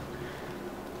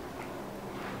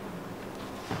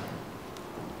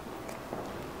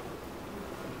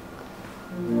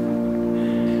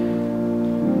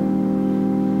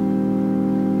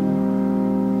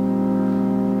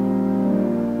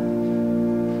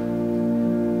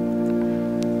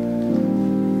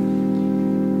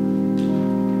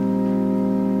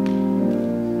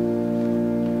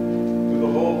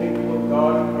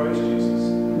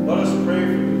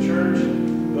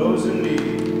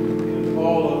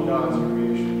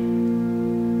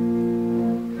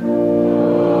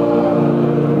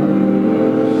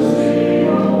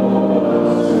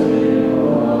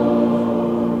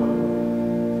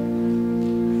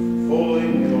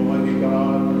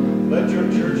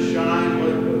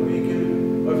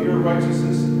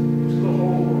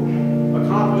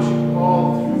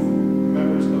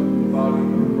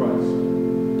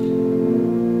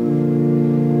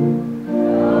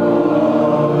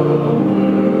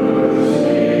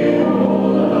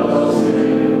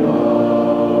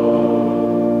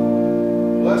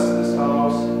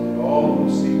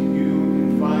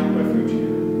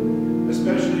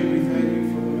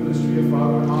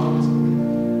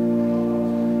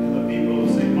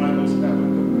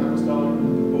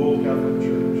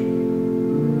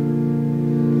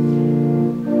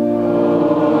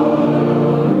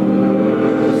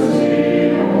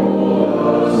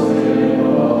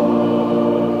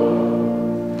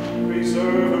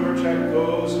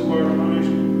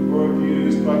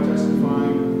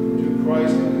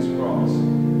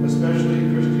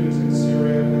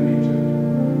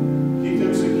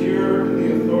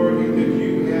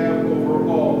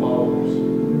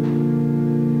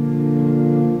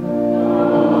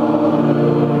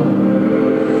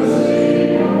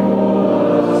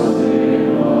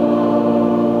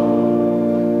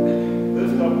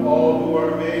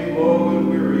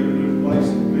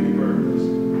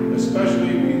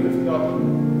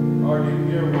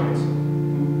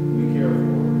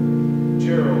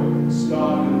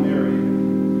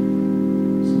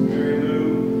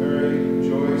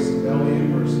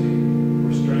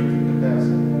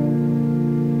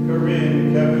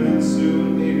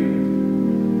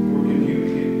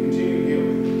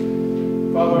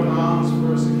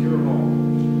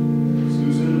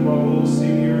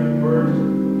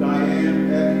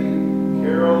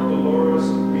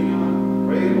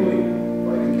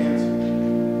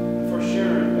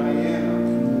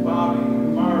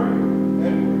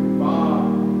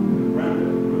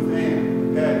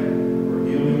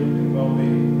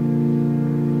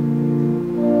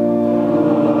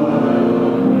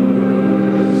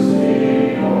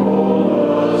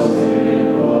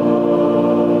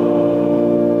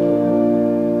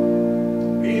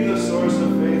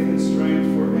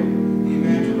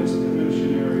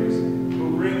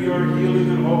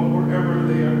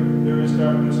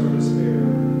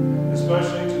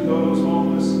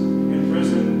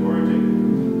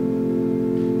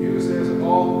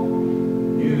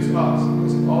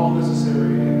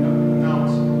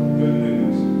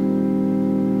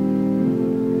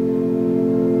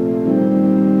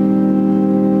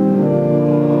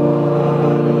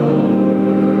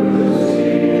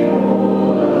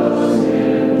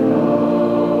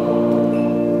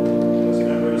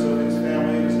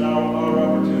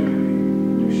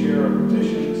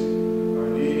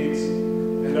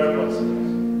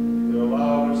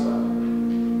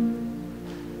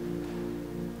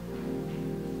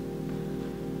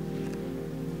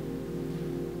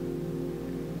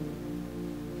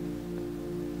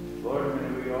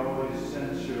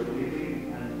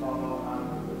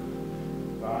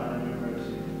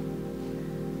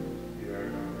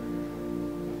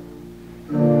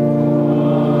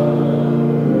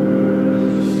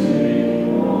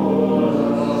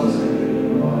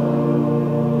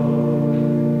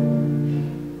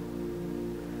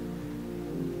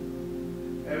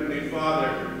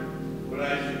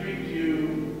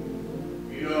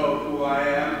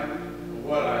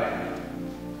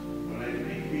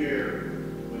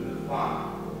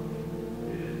 Father,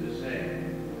 it is the same.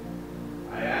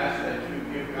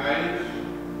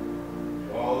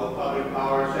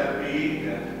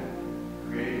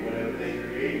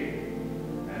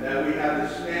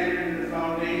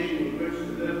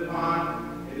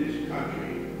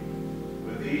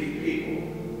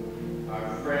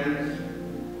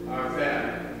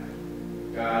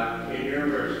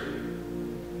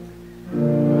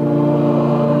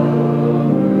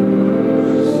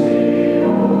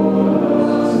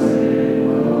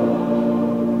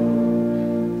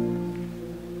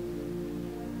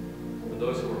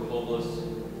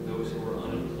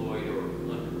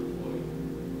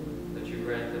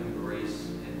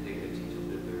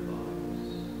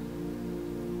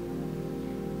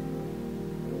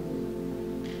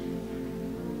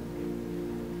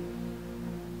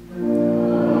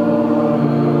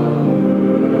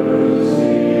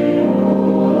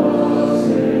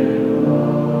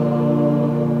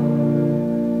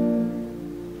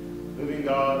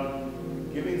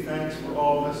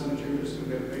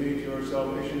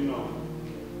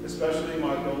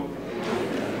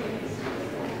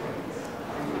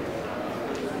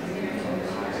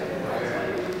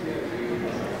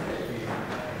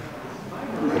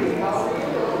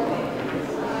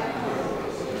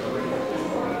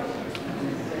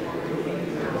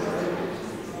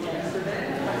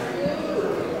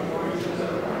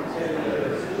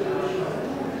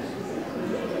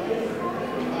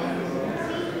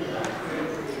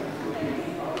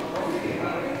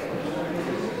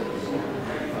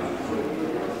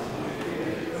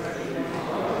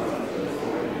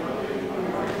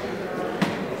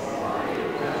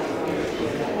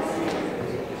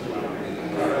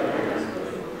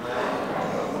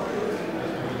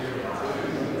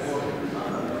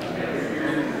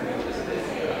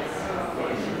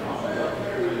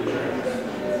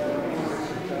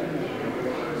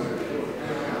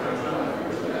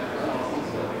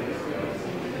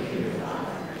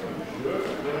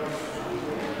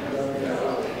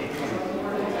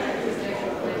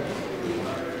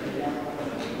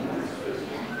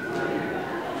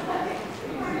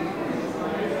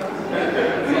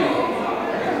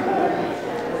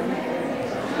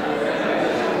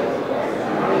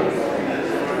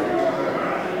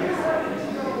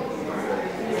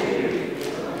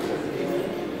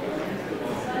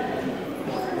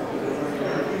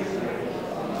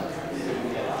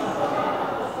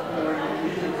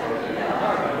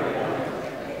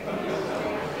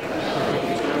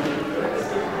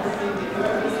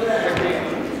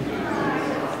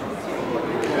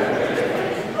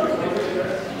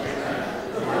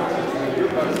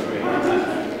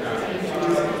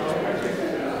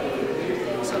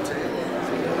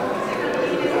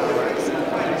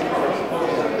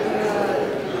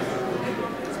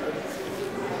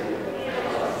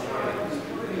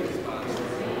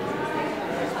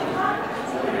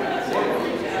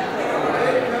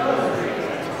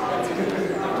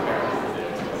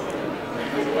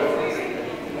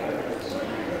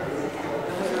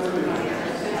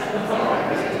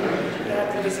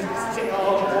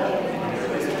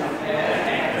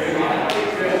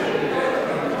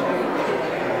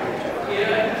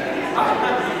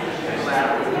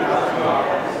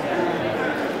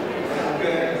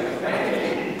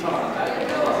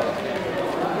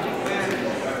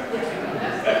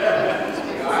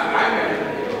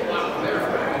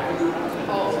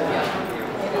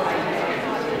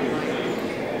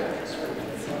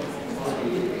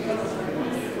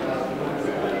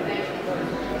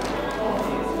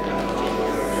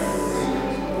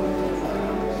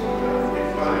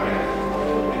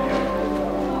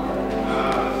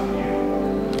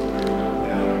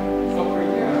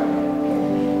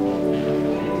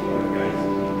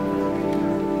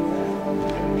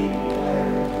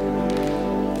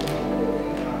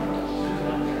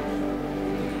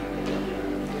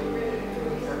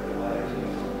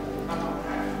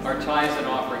 your tithes and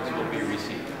offerings will be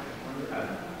received.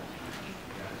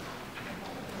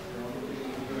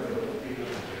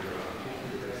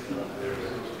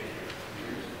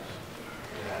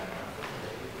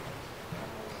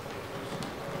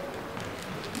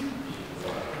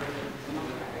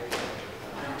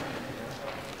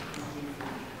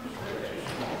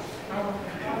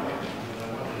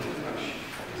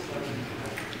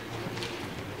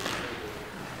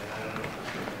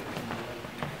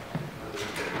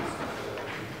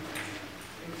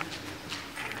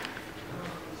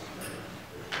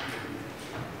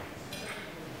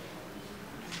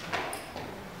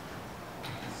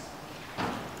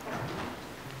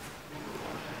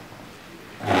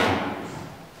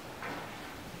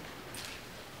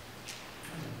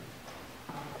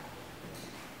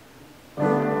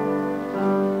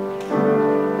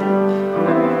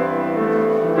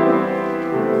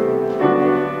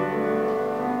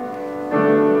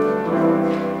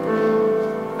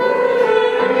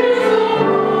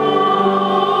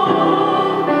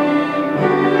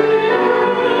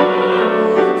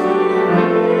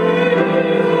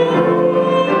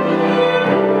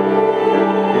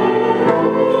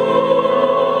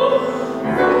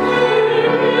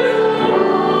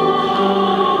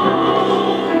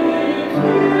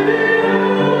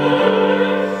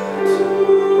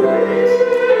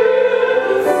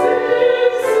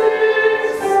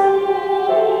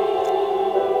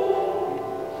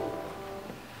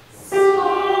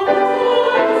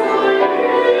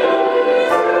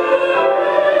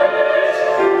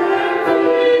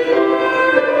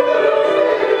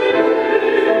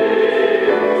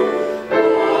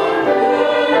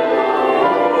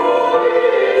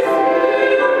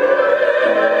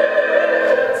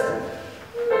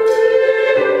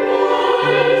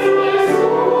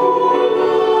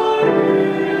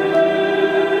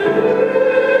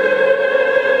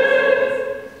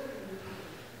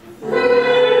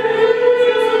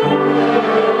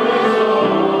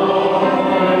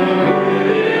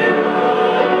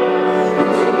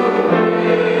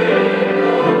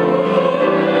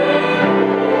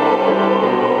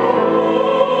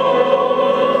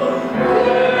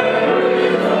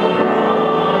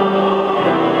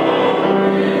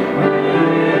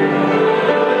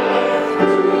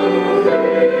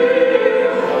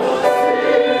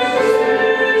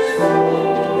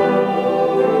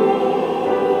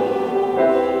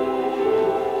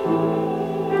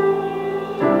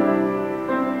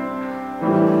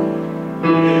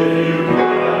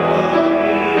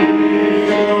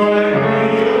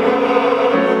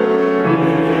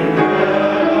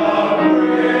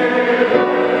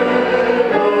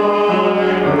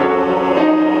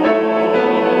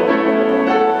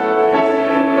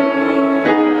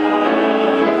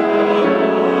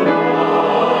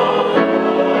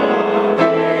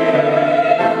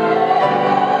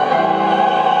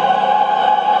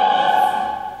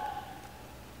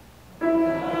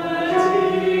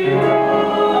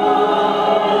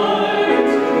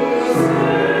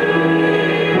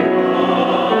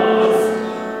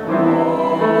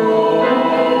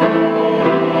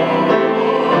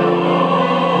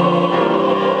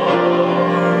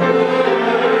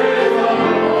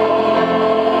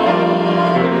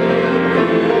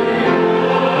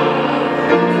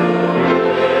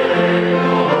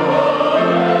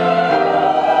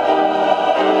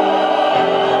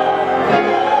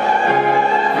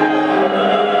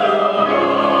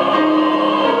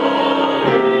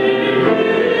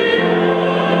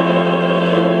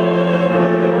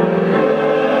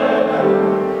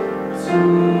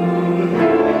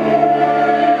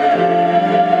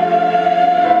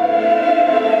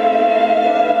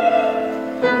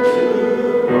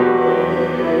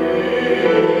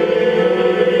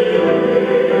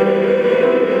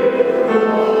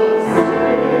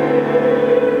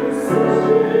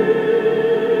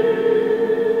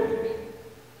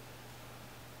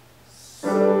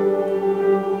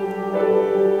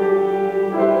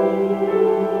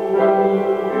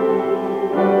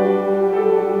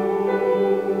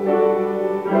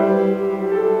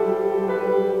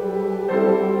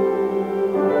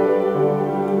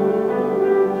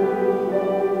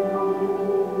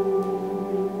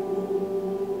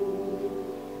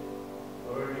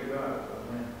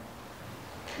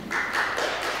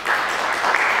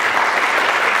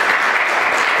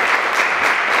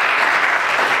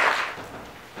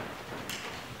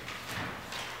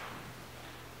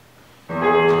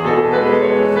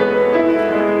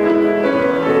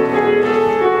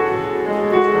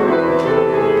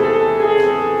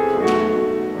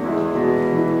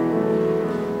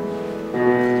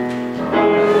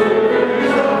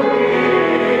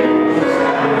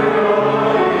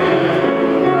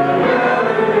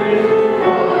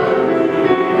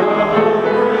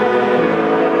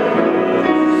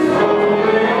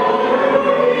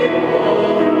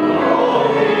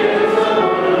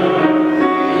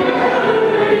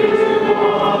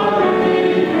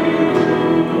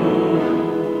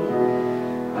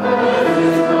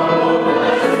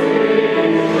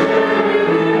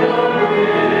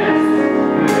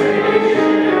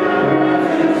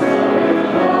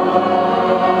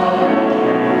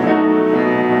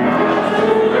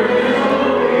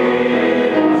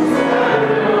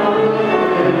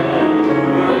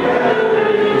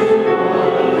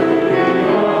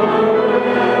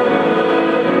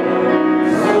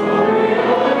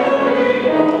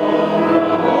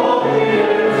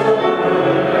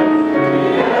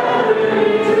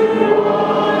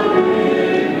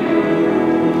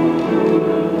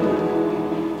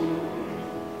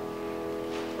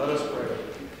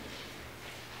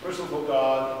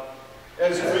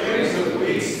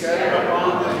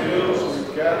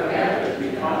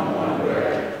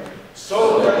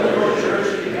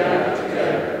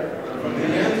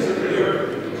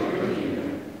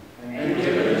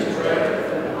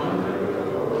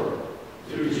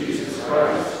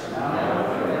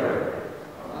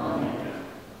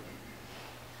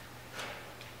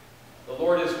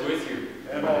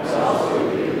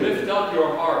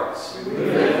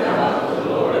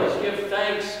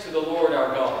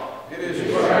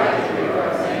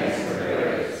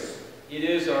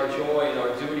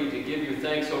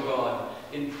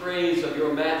 praise of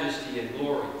your majesty and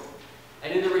glory,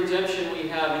 and in the redemption we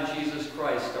have in Jesus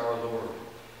Christ our Lord.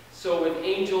 So with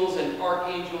angels and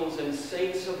archangels and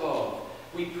saints above,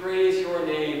 we praise your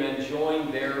name and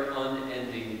join their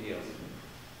unending hymn.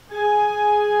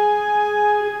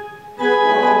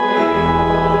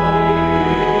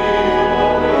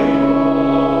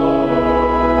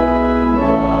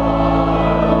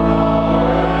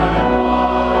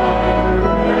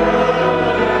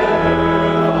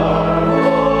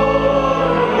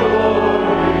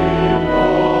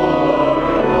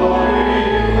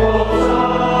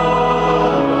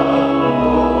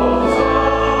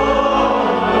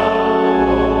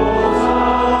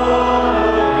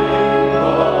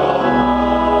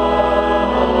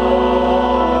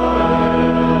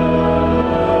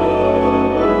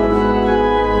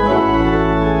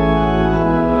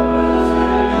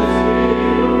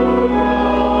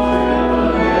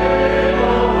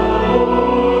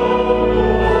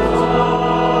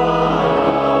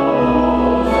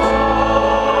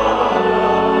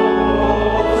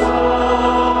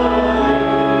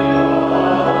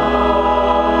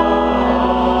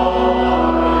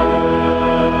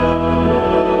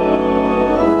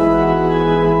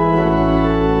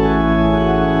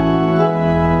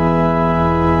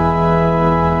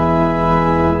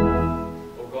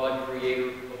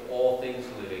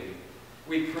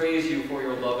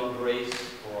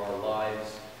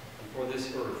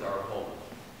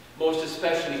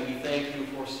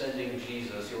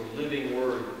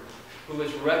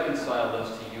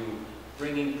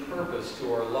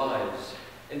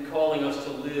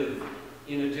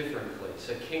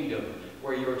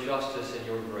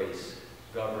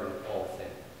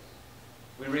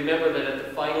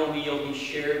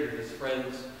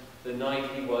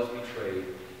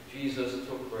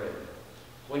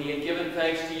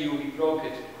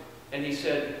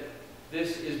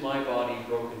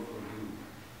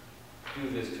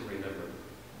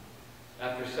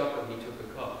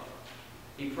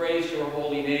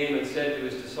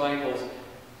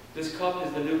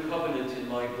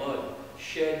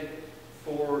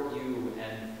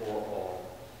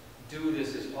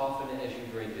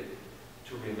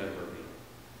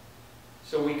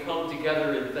 So we come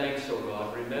together in thanks, O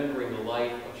God, remembering the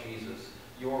life of Jesus,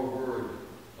 your word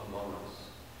among us.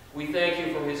 We thank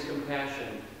you for his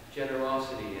compassion,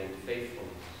 generosity, and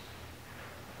faithfulness.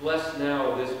 Bless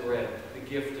now this bread, the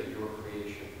gift of your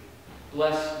creation.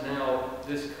 Bless now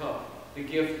this cup, the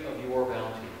gift of your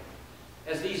bounty.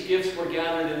 As these gifts were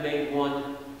gathered and made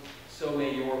one, so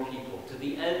may your people, to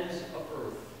the ends of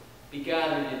earth, be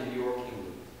gathered into your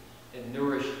kingdom and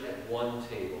nourished at one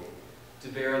table, to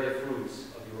bear the fruits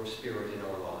of your Spirit in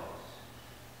our lives.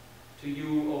 To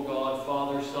you, O God,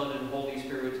 Father, Son, and Holy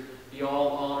Spirit, be all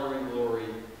honor and glory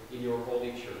in your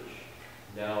holy church,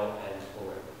 now and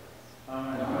forever.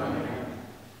 Amen.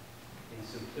 In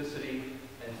simplicity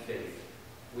and faith,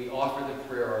 we offer the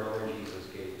prayer our Lord Jesus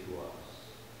gave to us.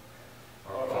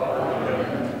 Our Father in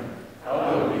heaven,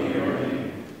 hallowed be your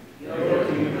name. Your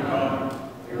kingdom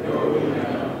come, your will be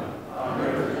done, on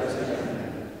earth as it is in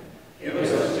heaven. Give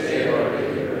us today our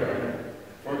daily bread.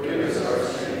 Forgive us our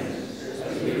sins,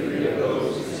 as we forgive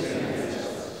those who sin against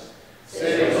us.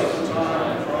 Save us from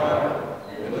time and trial,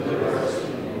 and deliver us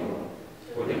from evil.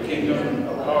 For the kingdom,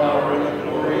 the power, and the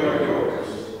glory are yours,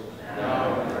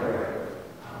 now and forever.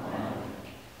 Amen.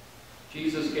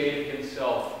 Jesus gave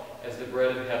himself as the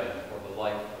bread of heaven for the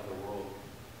life of the world.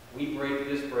 We break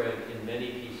this bread in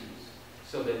many pieces,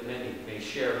 so that many may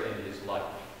share in his life.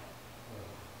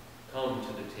 Come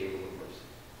to the table of mercy.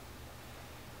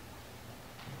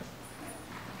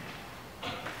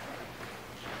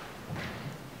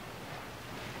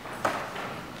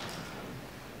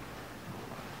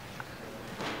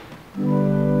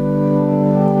 Amen.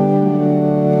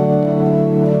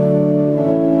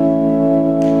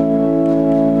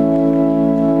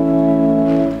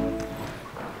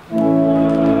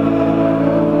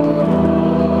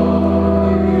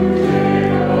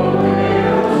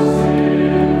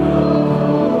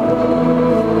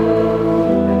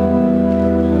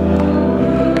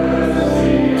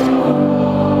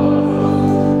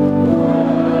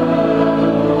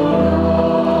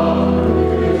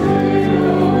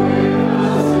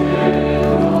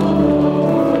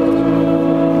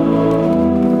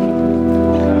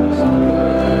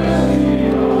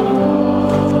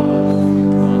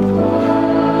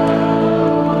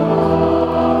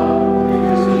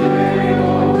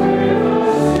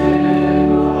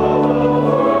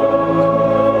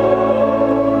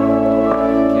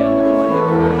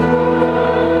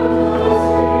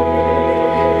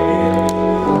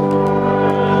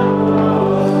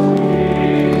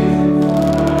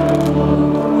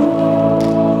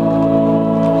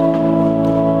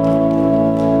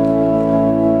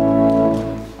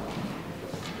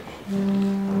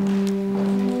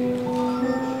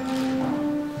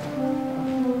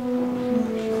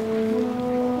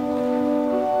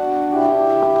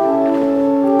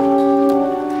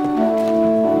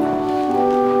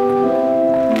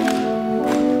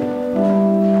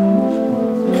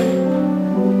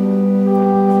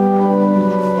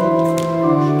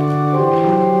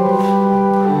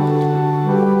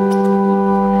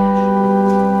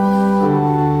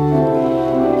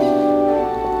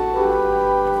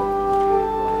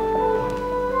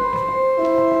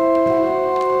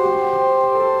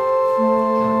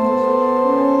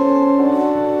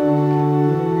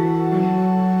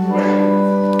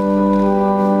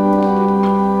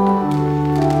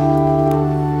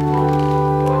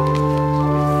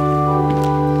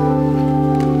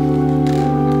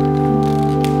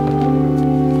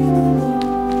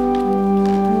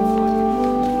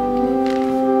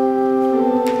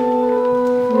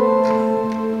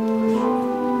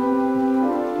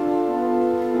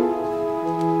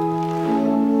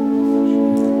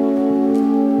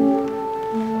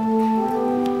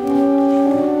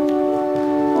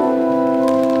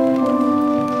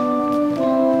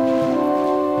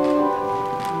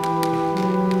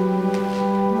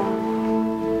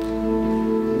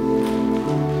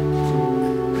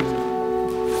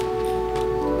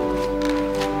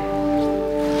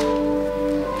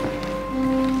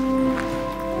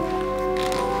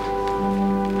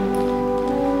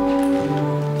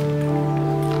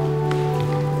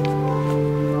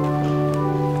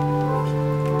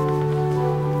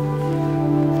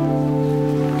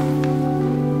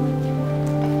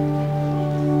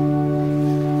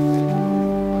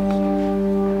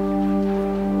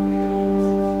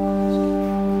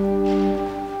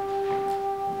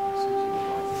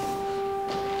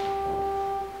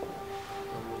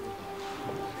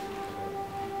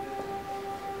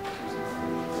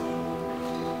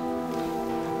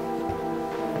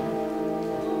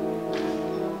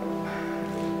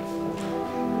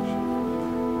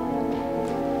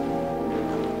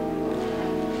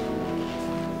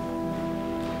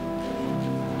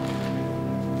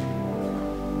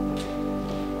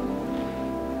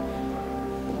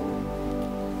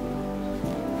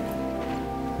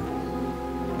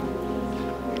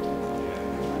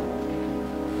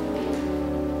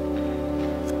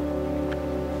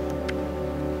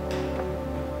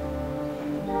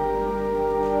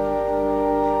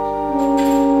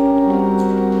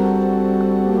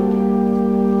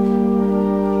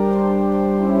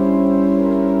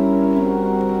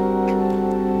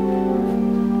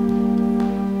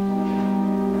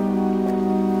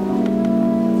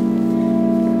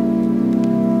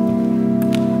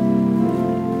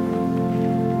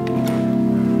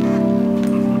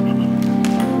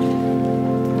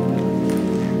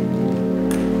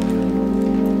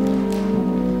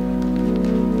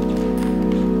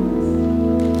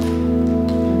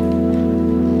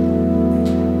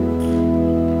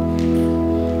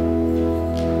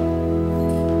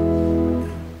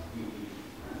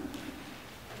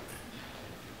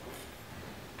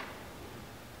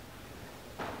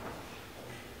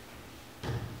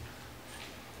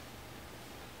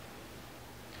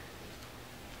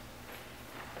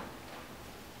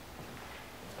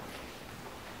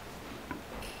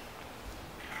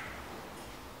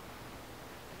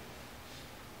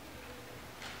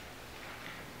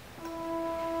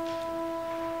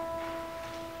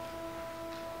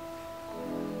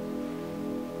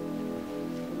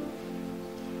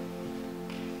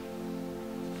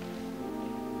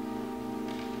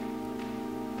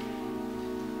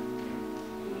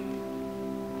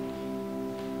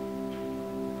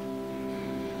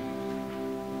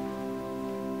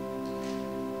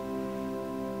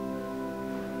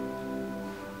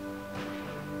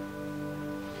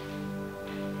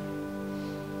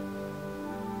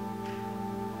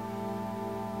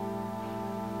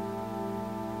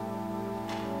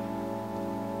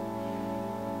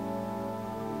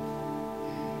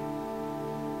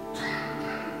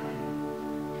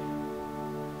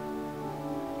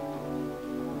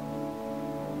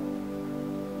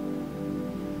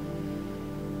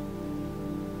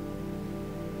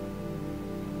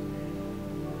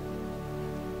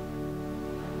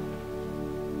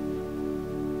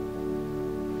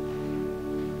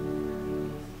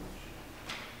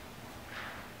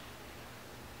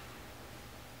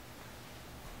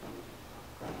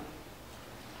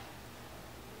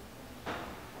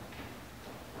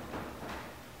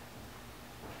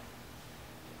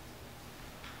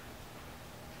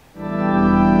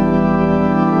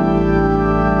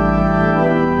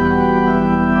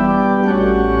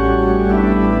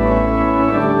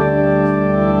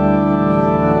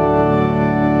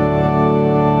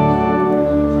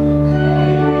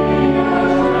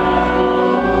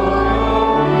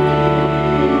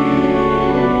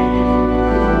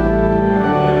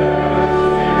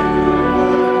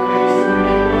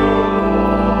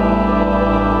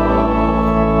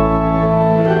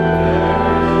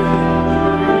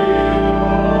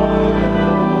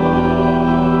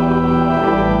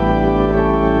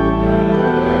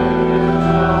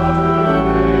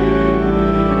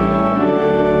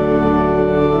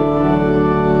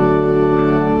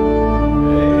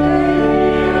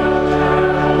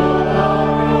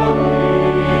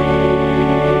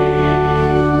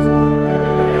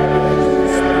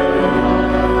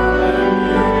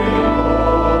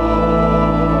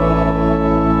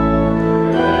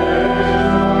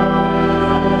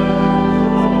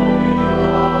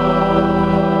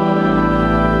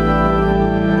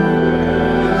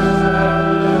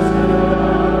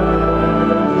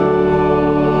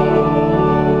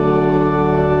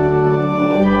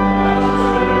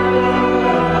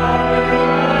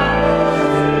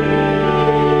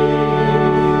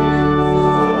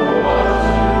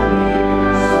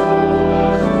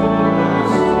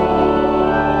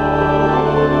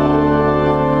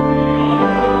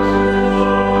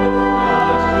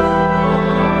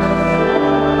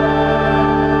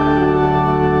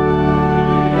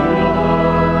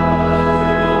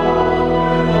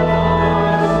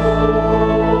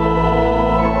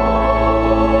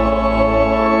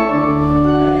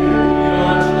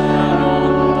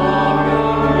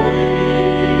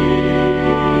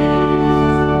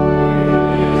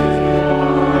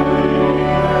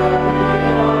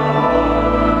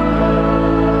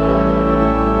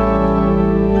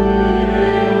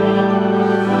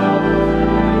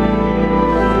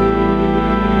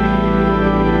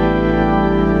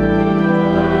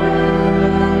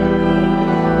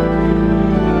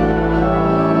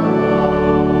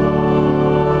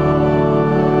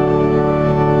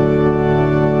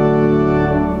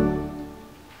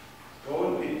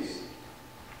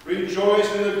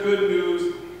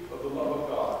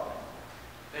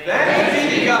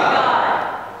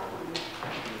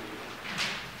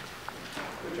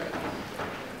 Good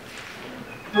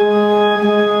job.